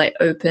 and I'm just like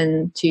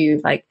open to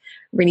like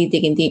really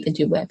digging deep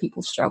into where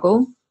people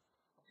struggle.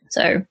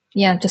 So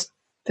yeah, just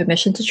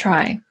permission to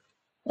try.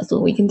 That's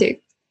all we can do.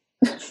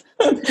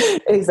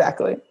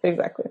 Exactly.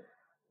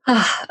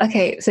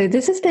 Okay, so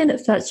this has been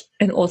such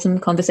an awesome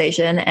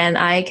conversation, and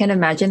I can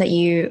imagine that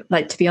you,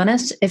 like, to be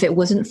honest, if it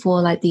wasn't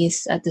for like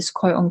these this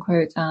quote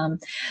unquote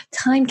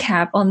time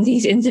cap on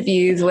these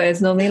interviews, where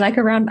it's normally like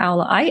around an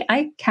hour,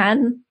 I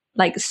can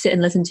like sit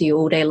and listen to you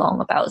all day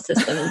long about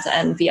systems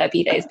and VIP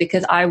days,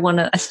 because I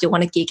still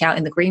want to geek out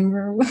in the green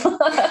room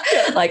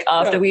like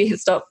after we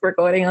stop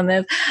recording on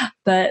this.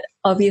 But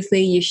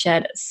obviously you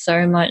shared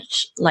so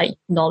much like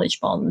knowledge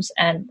bombs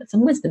and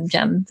some wisdom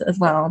gems as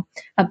well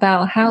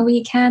about how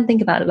we can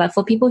think about it, like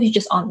for people who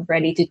just aren't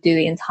ready to do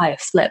the entire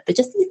flip, but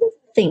just even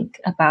think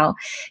about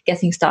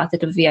getting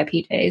started with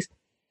VIP days.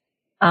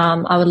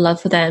 I would love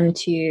for them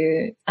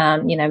to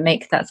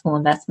make that small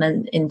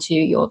investment into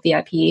your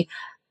VIP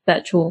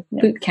virtual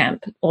boot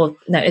camp, or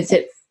no, is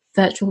it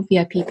virtual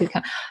VIP boot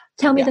camp?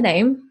 Tell me the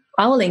name.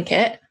 I will link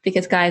it,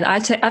 because guys,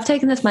 I've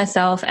taken this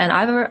myself, and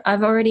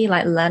I've already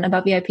like learned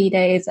about VIP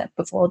days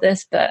before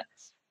this, but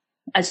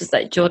I just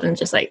like Jordan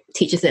just like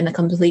teaches it in a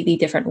completely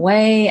different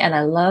way, and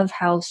I love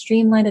how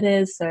streamlined it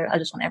is. So I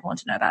just want everyone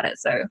to know about it.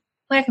 So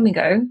where can we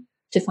go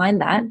to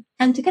find that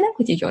and to connect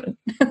with you, Jordan?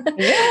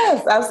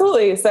 Yes,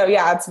 absolutely. So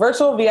yeah, it's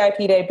virtual VIP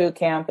day boot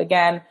camp.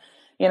 Again,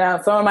 you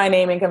know, some of my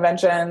naming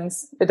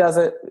conventions,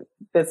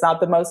 it's not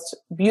the most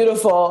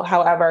beautiful.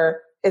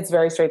 However, it's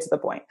very straight to the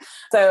point.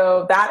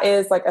 So that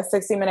is like a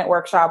 60-minute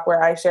workshop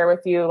where I share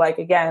with you, like,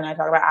 again, I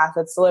talk about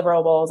assets,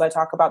 deliverables, I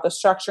talk about the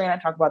structuring, I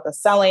talk about the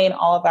selling,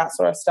 all of that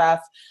sort of stuff.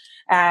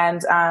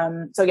 And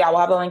so yeah, we'll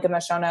have the link in the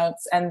show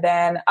notes. And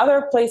then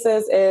other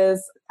places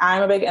is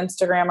I'm a big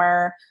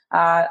Instagrammer.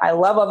 I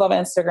love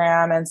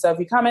Instagram. And so if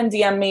you come and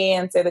DM me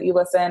and say that you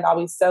listened, I'll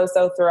be so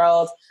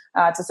thrilled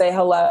to say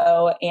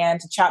hello and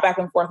to chat back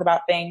and forth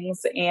about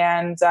things.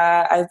 And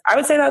I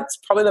would say that's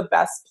probably the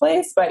best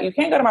place, but you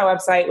can go to my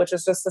website, which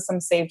is just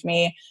System Saved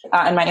Me.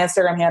 And my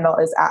Instagram handle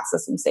is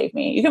 @System Saved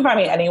Me. You can find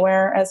me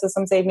anywhere at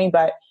System Saved Me,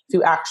 but if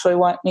you actually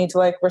want me to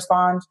like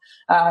respond,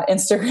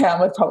 Instagram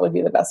would probably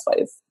be the best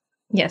place.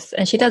 Yes,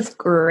 and she does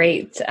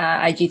great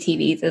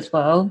IGTVs as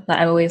well. Like,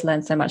 I always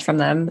learn so much from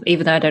them,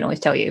 even though I don't always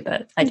tell you,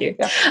 but I do.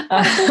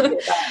 Yeah.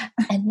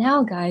 And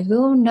now, guys, we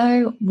all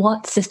know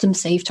what system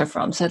saved her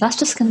from. So that's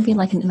just going to be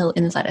like a little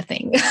insider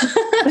thing.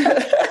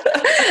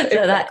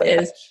 So that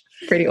is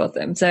pretty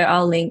awesome. So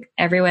I'll link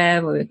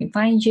everywhere where we can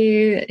find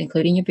you,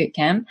 including your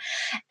bootcamp.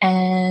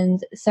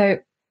 And so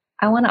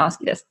I want to ask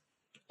you this,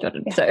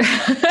 Jordan. Yeah.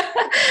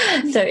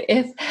 So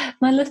if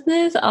my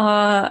listeners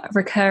are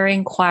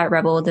recurring quiet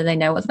rebel, then they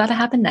know what's about to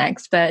happen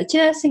next. But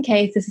just in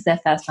case this is their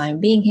first time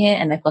being here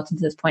and they've gotten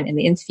to this point in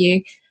the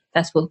interview,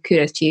 first of all,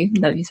 kudos to you.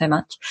 Love you so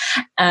much.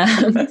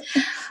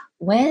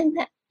 When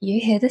you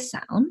hear the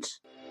sound,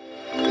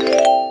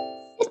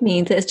 it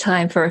means it's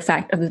time for a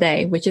fact of the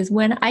day, which is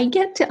when I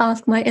get to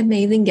ask my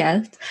amazing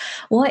guest,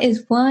 what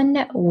is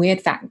one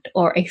weird fact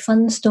or a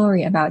fun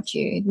story about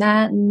you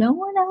that no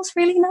one else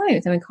really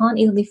knows and we can't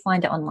easily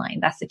find it online?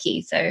 That's the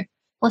key. So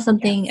what's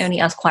something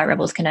only us quiet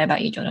rebels can know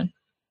about you, Jordan?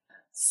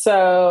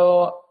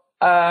 So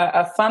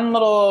a fun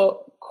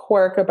little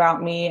quirk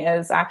about me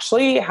is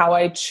actually how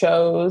I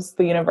chose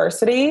the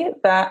university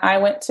that I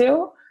went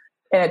to.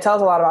 And it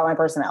tells a lot about my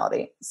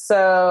personality.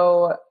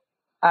 So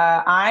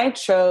I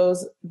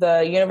chose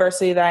the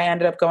university that I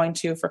ended up going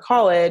to for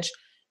college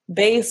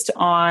based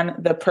on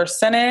the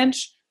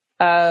percentage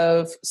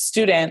of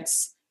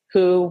students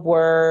who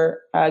were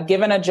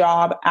given a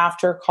job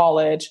after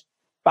college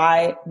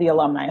by the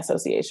Alumni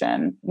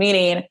Association,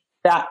 meaning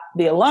that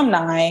the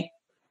alumni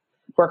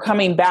were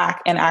coming back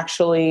and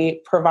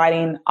actually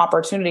providing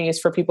opportunities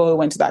for people who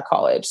went to that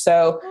college.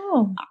 So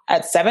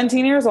at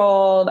 17 years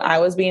old, I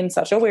was being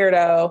such a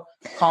weirdo,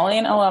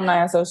 calling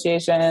alumni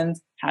associations,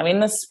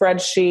 having this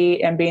spreadsheet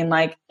and being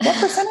like, what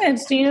percentage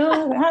do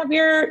you have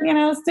your,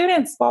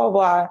 students, blah, blah,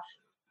 blah.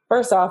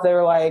 First off, they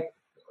were like,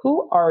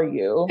 who are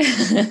you?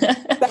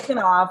 Second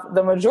off,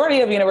 the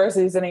majority of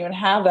universities didn't even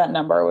have that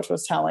number, which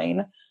was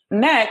telling.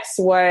 Next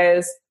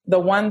was the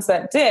ones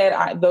that did,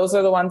 those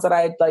are the ones that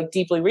I like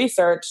deeply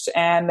researched,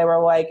 and they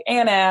were like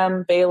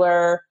A&M,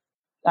 Baylor,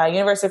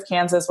 University of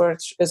Kansas,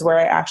 which is where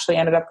I actually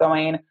ended up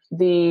going,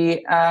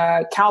 the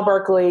Cal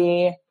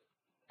Berkeley,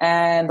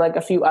 and like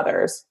a few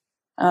others.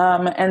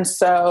 And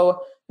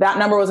so that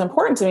number was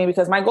important to me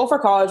because my goal for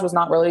college was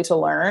not really to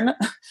learn,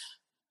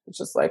 it's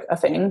just like a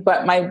thing,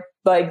 but my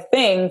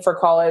thing for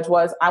college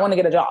was I want to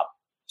get a job.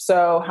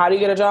 So how do you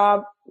get a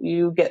job?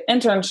 You get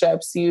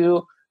internships,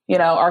 you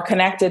are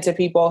connected to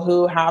people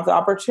who have the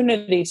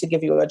opportunity to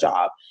give you a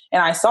job.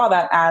 And I saw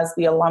that as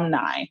the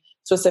alumni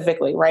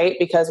specifically, right?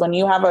 Because when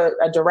you have a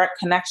direct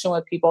connection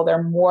with people,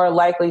 they're more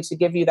likely to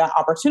give you that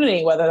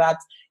opportunity, whether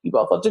that's you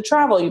both love to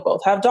travel, you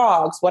both have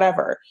dogs,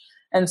 whatever.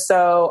 And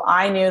so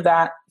I knew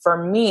that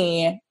for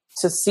me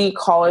to see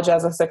college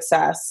as a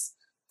success,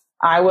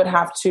 I would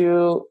have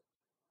to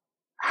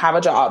have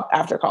a job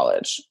after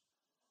college.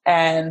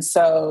 And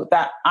so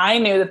that I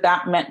knew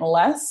that meant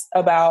less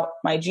about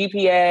my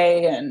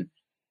GPA and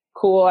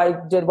cool, I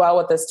did well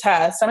with this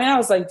test. I mean, I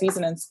was like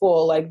decent in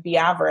school, like the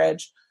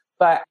average,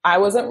 but I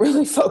wasn't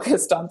really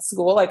focused on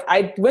school. Like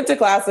I went to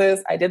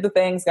classes, I did the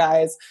things,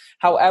 guys.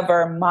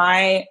 However,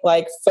 my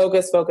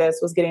focus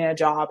was getting a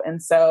job.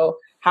 And so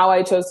how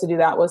I chose to do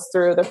that was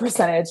through the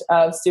percentage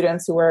of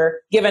students who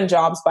were given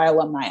jobs by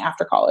alumni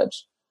after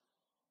college.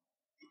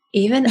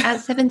 Even at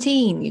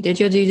 17, you did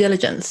your due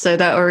diligence. So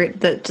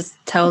that just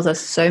tells us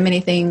so many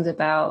things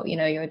about,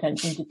 your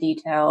attention to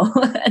detail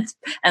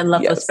and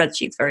love for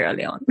spreadsheets very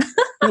early on.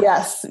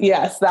 Yes,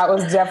 that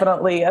was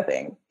definitely a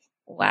thing.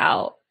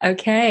 Wow.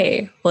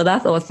 Okay. Well,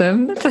 that's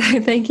awesome. So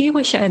thank you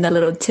for sharing that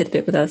little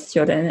tidbit with us,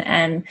 Jordan.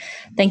 And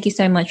thank you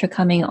so much for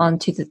coming on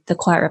to the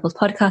Quiet Rebels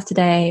podcast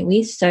today.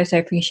 We so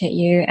appreciate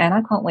you. And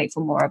I can't wait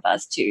for more of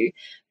us to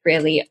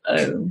really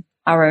own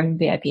our own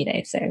VIP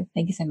day. So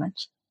thank you so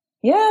much.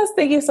 Yes,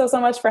 thank you so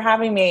much for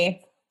having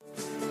me.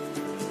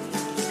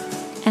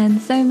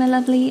 And so, my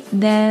lovely,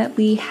 there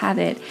we have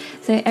it.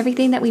 So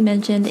everything that we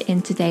mentioned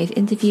in today's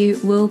interview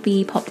will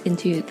be popped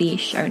into the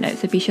show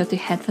notes. So be sure to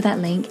head for that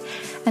link.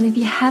 And if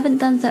you haven't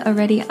done so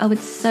already, I would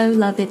so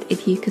love it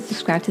if you could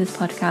subscribe to this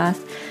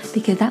podcast,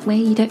 because that way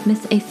you don't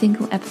miss a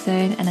single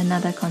episode and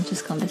another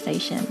conscious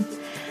conversation.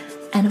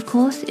 And of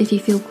course, if you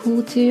feel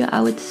called to,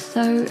 I would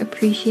so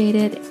appreciate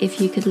it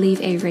if you could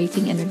leave a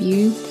rating and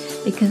review,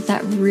 because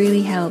that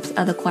really helps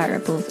other Quiet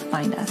Rebels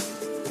find us.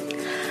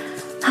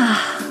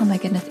 Oh my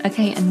goodness.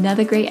 Okay,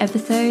 another great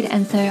episode.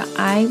 And so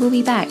I will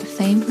be back,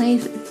 same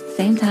place,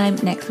 same time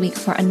next week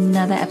for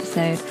another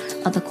episode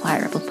of the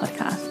Quiet Rebels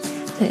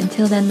podcast. So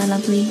until then, my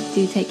lovely,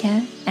 do take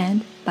care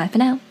and bye for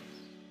now.